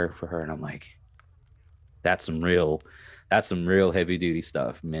been there for her. And I'm like, that's some real that's some real heavy duty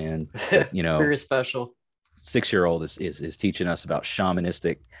stuff, man. That, very special. 6-year-old is teaching us about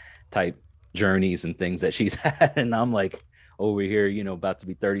shamanistic type journeys and things that she's had, and I'm like over here, about to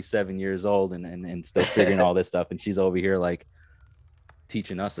be 37 years old and still figuring all this stuff, and she's over here like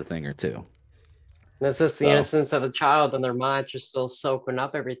teaching us a thing or two. That's just the innocence of a child, and their minds are still soaking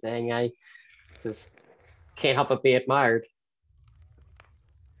up everything. I just can't help but be admired.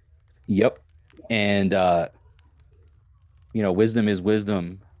 Yep. And wisdom is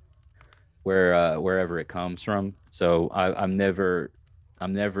wisdom wherever it comes from. So I'm never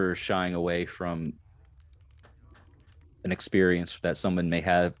shying away from an experience that someone may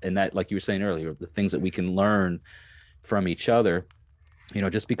have, and that, like you were saying earlier, the things that we can learn from each other,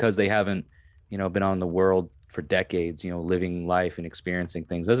 just because they haven't been on the world for decades, living life and experiencing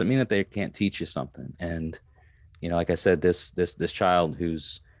things, doesn't mean that they can't teach you something. And like I said, this child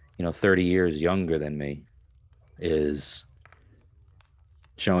who's 30 years younger than me is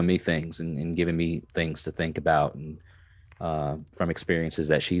showing me things and giving me things to think about, and from experiences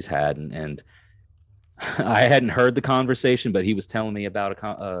that she's had. And I hadn't heard the conversation, but he was telling me about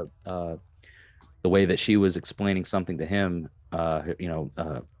the way that she was explaining something to him.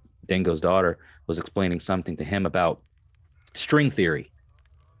 Dingo's daughter was explaining something to him about string theory.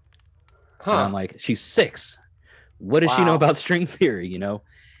 And I'm like, she's 6. What does she know about string theory?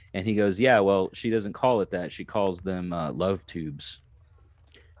 And he goes, yeah, well, she doesn't call it that. She calls them love tubes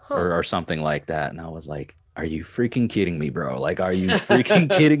or something like that. And I was like, are you freaking kidding me, bro? Like, are you freaking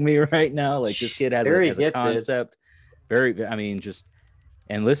kidding me right now? Like, this kid has a concept.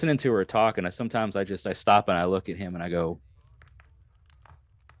 And listening to her talk, and sometimes I stop and I look at him and I go,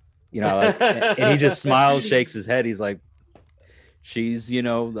 and he just smiles, shakes his head. He's like, she's,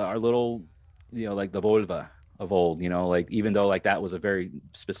 our little, like the vulva of old, like, even though like that was a very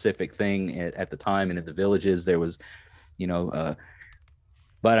specific thing at the time, and in the villages there was,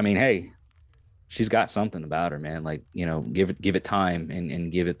 but I mean, hey, she's got something about her, man. Like, give it time and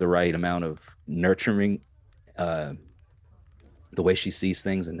give it the right amount of nurturing, the way she sees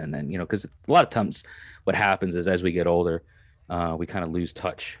things. And then because a lot of times what happens is, as we get older, we kind of lose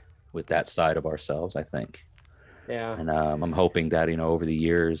touch with that side of ourselves, I think. Yeah. And I'm hoping that, over the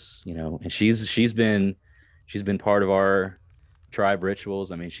years, and she's been part of our tribe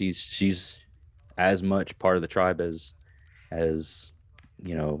rituals. I mean, she's as much part of the tribe as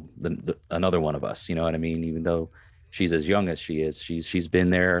another one of us, you know what I mean? Even though she's as young as she is, she's been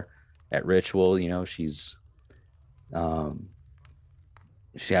there at ritual. She's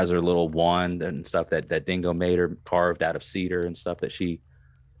she has her little wand and stuff that Dingo made her, carved out of cedar and stuff, that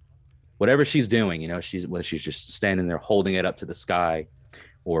whatever she's doing, she's just standing there holding it up to the sky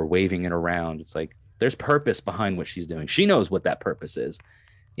or waving it around. It's like, there's purpose behind what she's doing. She knows what that purpose is.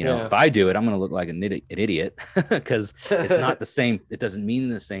 If I do it, I'm going to look like an idiot because it's not the same. It doesn't mean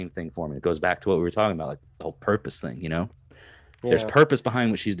the same thing for me. It goes back to what we were talking about, like the whole purpose thing, There's purpose behind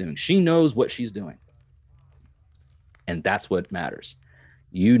what she's doing. She knows what she's doing. And that's what matters.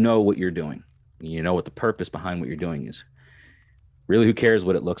 You know what you're doing. You know what the purpose behind what you're doing is. Really, who cares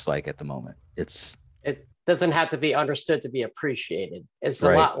what it looks like at the moment? It doesn't have to be understood to be appreciated. It's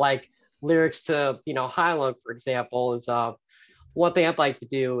a lot like lyrics to, High Lung, for example, is one thing I'd like to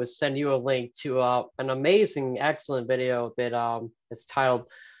do is send you a link to an amazing, excellent video that it's titled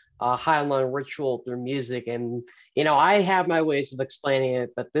High Lung Ritual Through Music. And, I have my ways of explaining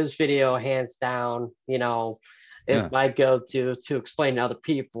it, but this video, hands down, is my go-to to explain to other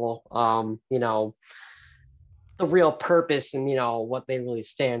people, the real purpose and, what they really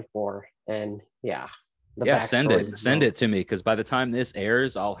stand for. And send it to me, because by the time this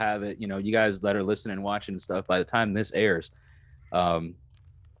airs, I'll have it. You guys that are listening and watching and stuff, by the time this airs, I'll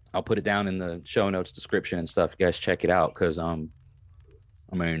put it down in the show notes description and stuff. You guys check it out, because I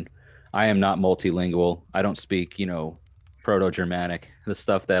mean, I am not multilingual. I don't speak Proto-Germanic, the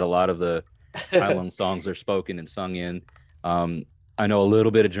stuff that a lot of the High Lung songs are spoken and sung in. I know a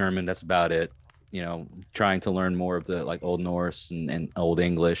little bit of German. That's about it. Trying to learn more of the like Old Norse and Old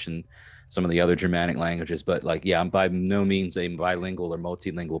English and some of the other Germanic languages. But I'm by no means a bilingual or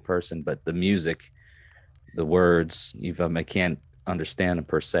multilingual person, but the music, the words, I can't understand them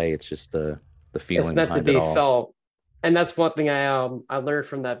per se. It's just the feeling. It's meant to be felt. And that's one thing I learned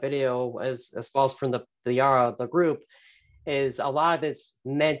from that video, as well as from the group, is a lot of it's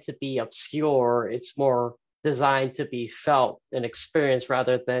meant to be obscure. It's more designed to be felt and experienced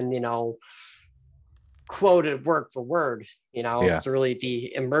rather than, quoted word for word, to really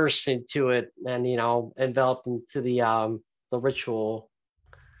be immersed into it and, enveloped into the ritual.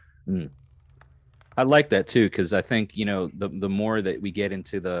 I like that too, because I think, the more that we get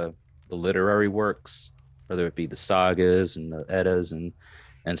into the literary works whether it be the sagas and the Eddas and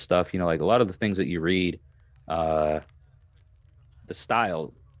stuff, like a lot of the things that you read, the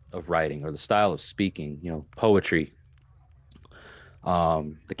style of writing or the style of speaking, poetry,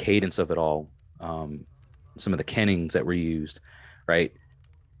 the cadence of it all, some of the kennings that were used, right?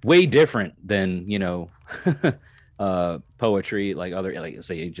 Way different than, poetry, like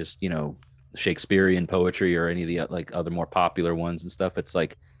say just, Shakespearean poetry or any of the like other more popular ones and stuff. It's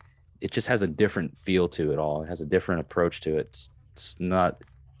like, it just has a different feel to it all. It has a different approach to it. It's not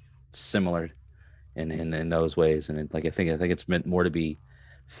similar in those ways. And I think it's meant more to be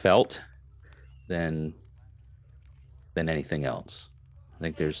felt than anything else. I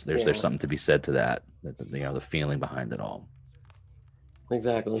think there's something to be said to that, the feeling behind it all.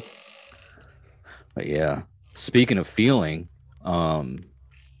 Exactly. But yeah, speaking of feeling,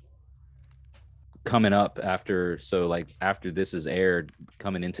 coming up after this is aired,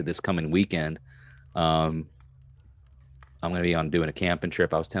 coming into this coming weekend, I'm going to be doing a camping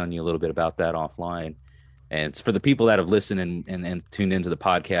trip. I was telling you a little bit about that offline, and it's for the people that have listened and tuned into the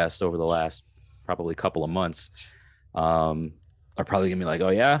podcast over the last probably couple of months, are probably gonna be like, oh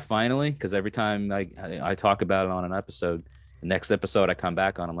yeah, finally, because every time I talk about it on an episode, the next episode I come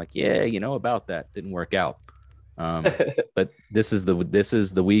back on, I'm like, yeah, about that didn't work out. But this is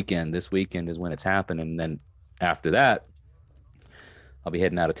the weekend. This weekend is when it's happening. And then after that, I'll be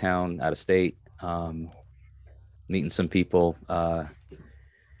heading out of state, meeting some people out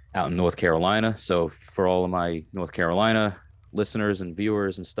in North Carolina. So for all of my North Carolina listeners and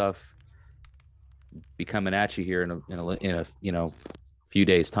viewers and stuff, be coming at you here in a few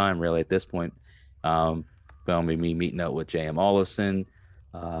days time, really, at this point. Going to be me meeting up with J.M. Olofsson,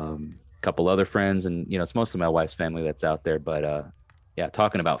 couple other friends, and it's most of my wife's family that's out there. But yeah,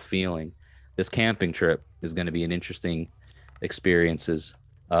 talking about feeling, this camping trip is going to be an interesting experience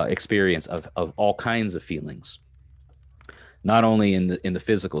of all kinds of feelings, not only in the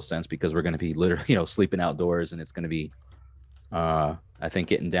physical sense, because we're going to be literally sleeping outdoors, and it's going to be I think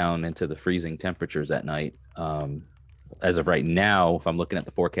getting down into the freezing temperatures at night. As of right now, if I'm looking at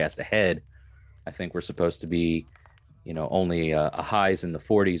the forecast ahead, I think we're supposed to be only a highs in the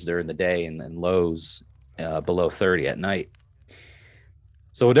 40s during the day and lows below 30 at night.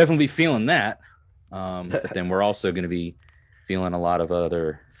 So we'll definitely be feeling that. But then we're also going to be feeling a lot of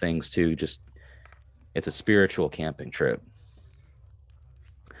other things too. Just, it's a spiritual camping trip.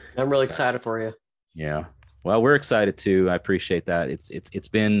 I'm really excited for you. Yeah. Well, we're excited too. I appreciate that. It's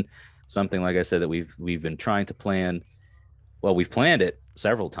been something, like I said, that we've been trying to plan. Well, we've planned it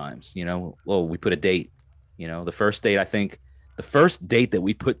several times, we put a date. The first date that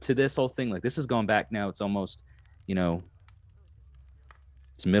we put to this whole thing, like, this is going back now. It's almost, it's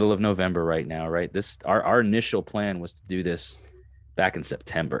middle of November right now, right? Our initial plan was to do this back in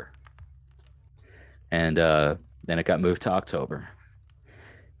September. And then it got moved to October.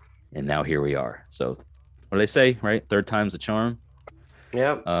 And now here we are. So what do they say, right? Third time's the charm.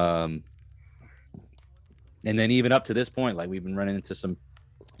 Yep. And then even up to this point, like, we've been running into some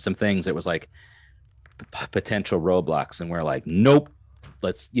things that was like potential roadblocks, and we're like, nope,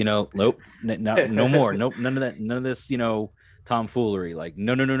 let's, nope, no more, nope, none of this, tomfoolery. Like,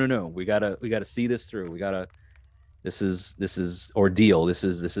 no, we gotta see this through. This is ordeal. This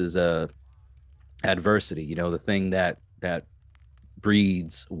is adversity. The thing that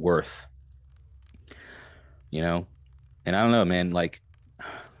breeds worth. And I don't know, man. Like,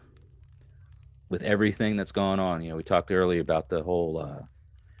 with everything that's gone on, we talked earlier about the whole,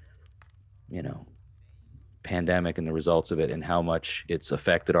 pandemic and the results of it and how much it's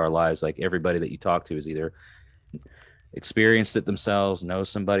affected our lives. Like, everybody that you talk to has either experienced it themselves, knows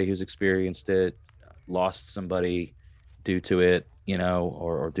somebody who's experienced it, lost somebody due to it,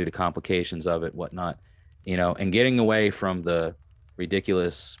 or due to complications of it, whatnot, and getting away from the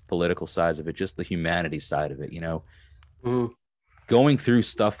ridiculous political sides of it, just the humanity side of it, going through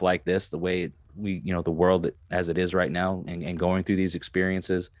stuff like this, the way the world as it is right now, and going through these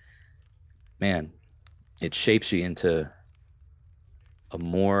experiences, man, it shapes you into a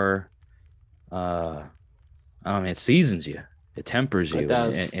more, it seasons you, it tempers you. It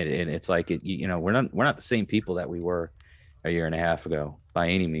does. And it's like, we're not the same people that we were a year and a half ago by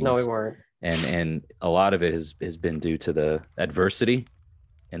any means. No, we weren't. And a lot of it has been due to the adversity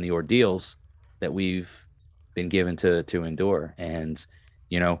and the ordeals that we've been given to endure. And,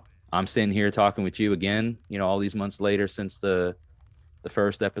 I'm sitting here talking with you again, all these months later since the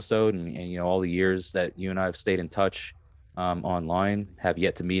first episode, and all the years that you and I have stayed in touch online, have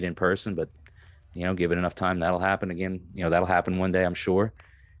yet to meet in person, but give it enough time, that'll happen again. That'll happen one day, I'm sure.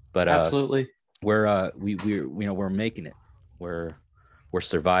 But absolutely, we're making it. We're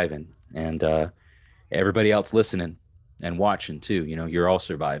surviving, and everybody else listening and watching too, you're all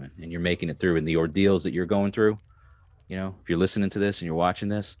surviving and you're making it through. And the ordeals that you're going through, if you're listening to this and you're watching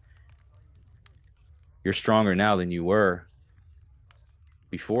this, you're stronger now than you were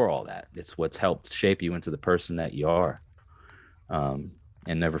before all that. It's what's helped shape you into the person that you are.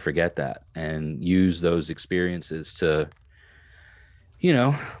 And never forget that, and use those experiences to,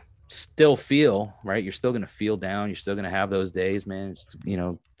 still feel right. You're still going to feel down. You're still going to have those days, man.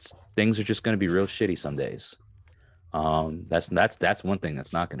 Things are just going to be real shitty some days. That's one thing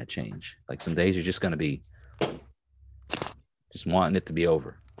that's not going to change. Like some days you're just going to be just wanting it to be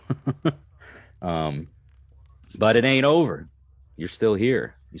over. But it ain't over. You're still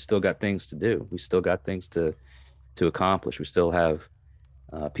here. You still got things to do. We still got things to accomplish. We still have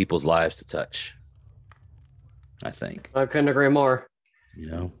people's lives to touch, I think. I couldn't agree more.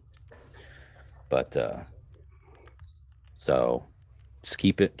 But so just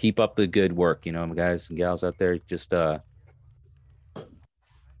keep up the good work, guys and gals out there. Just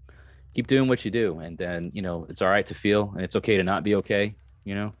keep doing what you do, and then it's all right to feel, and it's okay to not be okay.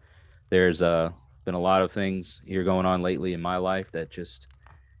 There's been a lot of things here going on lately in my life that just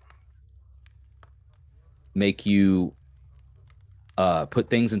make you put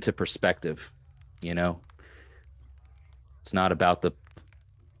things into perspective. It's not about the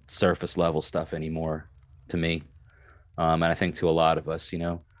surface level stuff anymore to me, and I think to a lot of us.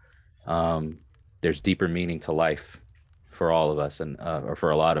 There's deeper meaning to life for all of us, and or for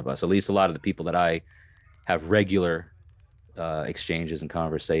a lot of us, at least a lot of the people that I have regular exchanges and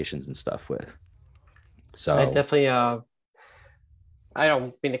conversations and stuff with. So I definitely I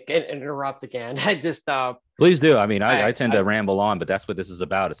don't mean to interrupt again. I just please do. I mean, I tend to ramble on, but that's what this is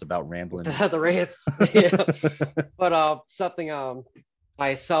about. It's about rambling. The rants. Yeah. But something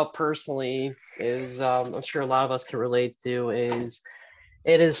myself personally is I'm sure a lot of us can relate to is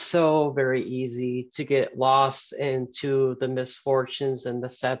it is so very easy to get lost into the misfortunes and the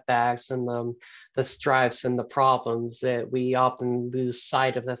setbacks and the strifes and the problems that we often lose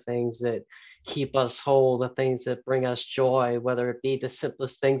sight of the things that keep us whole, the things that bring us joy, whether it be the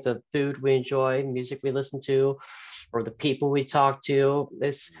simplest things of food we enjoy, music we listen to, or the people we talk to.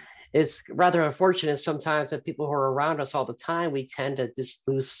 It's rather unfortunate sometimes that people who are around us all the time, we tend to just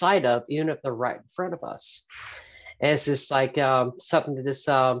lose sight of, even if they're right in front of us. And it's just like something that this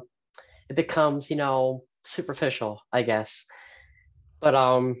it becomes, superficial, I guess. But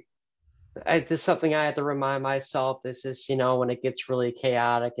just something I have to remind myself is just, when it gets really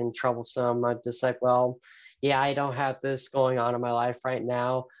chaotic and troublesome, I'm just like, well, yeah, I don't have this going on in my life right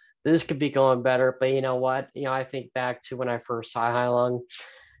now. This could be going better, but you know what? I think back to when I first saw Hai Lung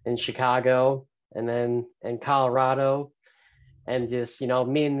in Chicago and then in Colorado, and just,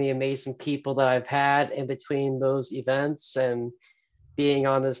 me and the amazing people that I've had in between those events and being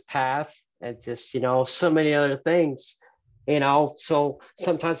on this path, and just, so many other things. So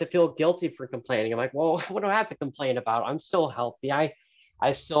sometimes I feel guilty for complaining. I'm like, well, what do I have to complain about? I'm still healthy. I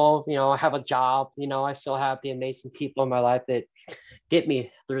still, have a job, I still have the amazing people in my life that get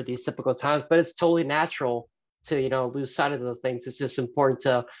me through these difficult times, but it's totally natural to, lose sight of those things. It's just important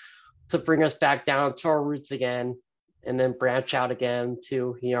to bring us back down to our roots again, and then branch out again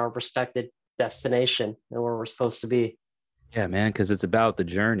to, our respected destination and where we're supposed to be. Yeah, man, because it's about the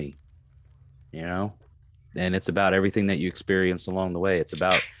journey, and it's about everything that you experience along the way. It's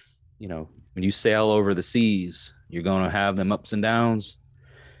about, when you sail over the seas, you're going to have them ups and downs.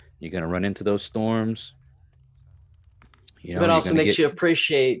 You're going to run into those storms. But it also makes you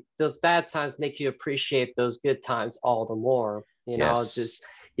appreciate those bad times, make you appreciate those good times all the more. Yes. Just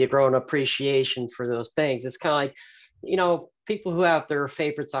you grow an appreciation for those things. It's kind of like, people who have their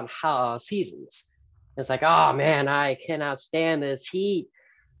favorites on seasons. It's like, oh man, I cannot stand this heat.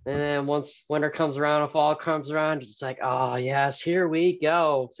 And then once winter comes around, and fall comes around, it's like, oh yes, here we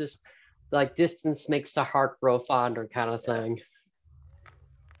go. It's just like distance makes the heart grow fonder kind of thing.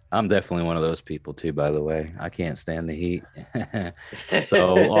 I'm definitely one of those people too, by the way. I can't stand the heat.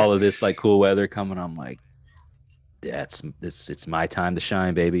 So all of this like cool weather coming, I'm like, it's my time to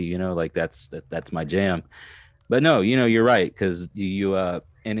shine, baby. Like that's my jam. But no, you're right. Cause we're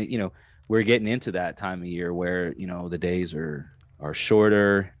getting into that time of year where, the days are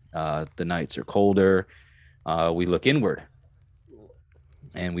shorter. The nights are colder. We look inward,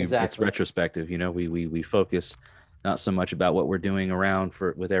 and it's retrospective. We focus not so much about what we're doing around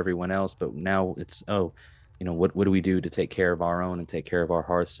with everyone else, but now it's, what do we do to take care of our own and take care of our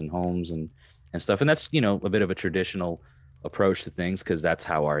hearths and homes and stuff. And that's, a bit of a traditional approach to things, because that's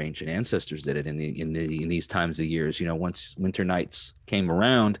how our ancient ancestors did it in these times of years. Once winter nights came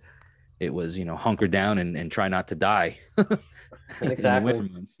around, it was, hunker down and try not to die. Exactly. In the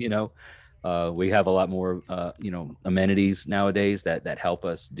winter months, We have a lot more, amenities nowadays that help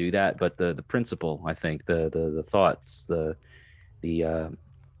us do that. But the principle, I think, the thoughts, the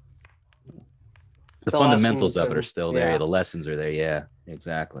fundamentals of it are still there. The lessons are there. Yeah,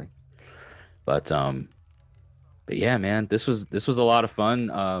 exactly. But yeah, man, this was a lot of fun.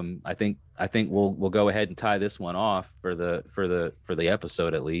 I think we'll go ahead and tie this one off for the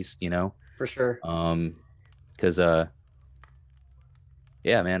episode, at least, For sure. Because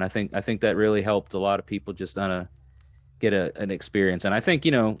yeah, man, I think that really helped a lot of people just get an experience. And I think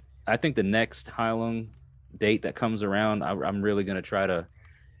the next Heilung date that comes around, I'm really gonna try to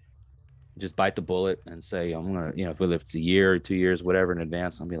just bite the bullet and say, I'm gonna, if it's a year or 2 years, whatever, in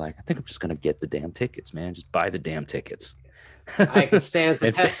advance, I'll be like, I think I'm just gonna get the damn tickets, man. Just buy the damn tickets. I can stand as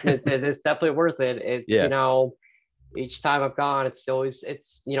a testament that it's definitely worth it. It's each time I've gone, it's always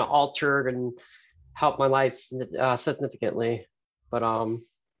altered and helped my life significantly. But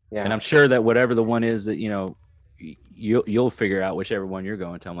yeah. And I'm sure that whatever the one is that you'll figure out whichever one you're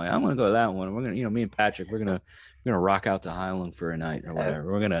going to. I'm like, I'm gonna go to that one. We're gonna, me and Patrick, we're gonna rock out to Heilung for a night or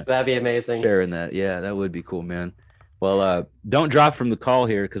whatever. That'd be amazing. Sharing that. Yeah, that would be cool, man. Well, don't drop from the call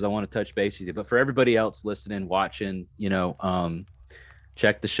here because I want to touch base with you. But for everybody else listening, watching,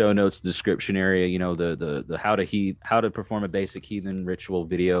 check the show notes, description area. The how to perform a basic heathen ritual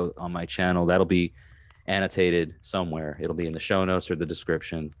video on my channel. That'll be annotated somewhere. It'll be in the show notes or the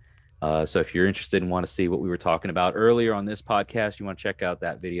description. So if you're interested and want to see what we were talking about earlier on this podcast, you want to check out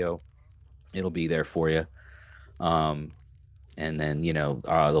that video, it'll be there for you. And then,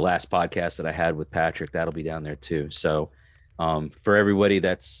 the last podcast that I had with Patrick, that'll be down there too. So for everybody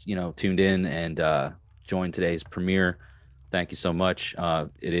that's, tuned in and joined today's premiere, thank you so much.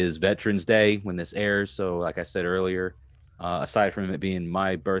 It is Veterans Day when this airs. So like I said earlier, aside from it being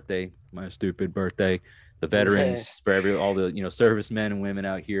my birthday, my stupid birthday, the veterans, for all the servicemen and women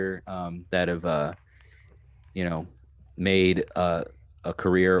out here that have made a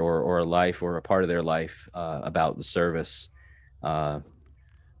career or a life or a part of their life about the service.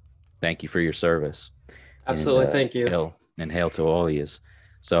 Thank you for your service. Absolutely. And, thank you. Hail to all of you.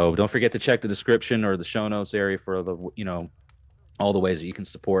 So don't forget to check the description or the show notes area for the all the ways that you can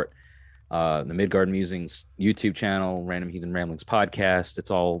support the Midgard Musings YouTube channel, Random Heathen Ramblings podcast. It's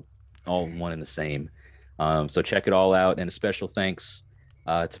all one and the same. So check it all out. And a special thanks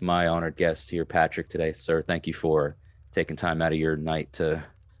to my honored guest here, Patrick, today, sir. Thank you for taking time out of your night to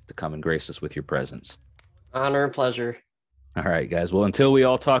come and grace us with your presence. Honor and pleasure. All right, guys. Well, until we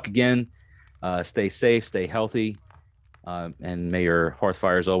all talk again, stay safe, stay healthy, and may your hearth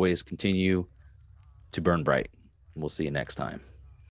fires always continue to burn bright. We'll see you next time.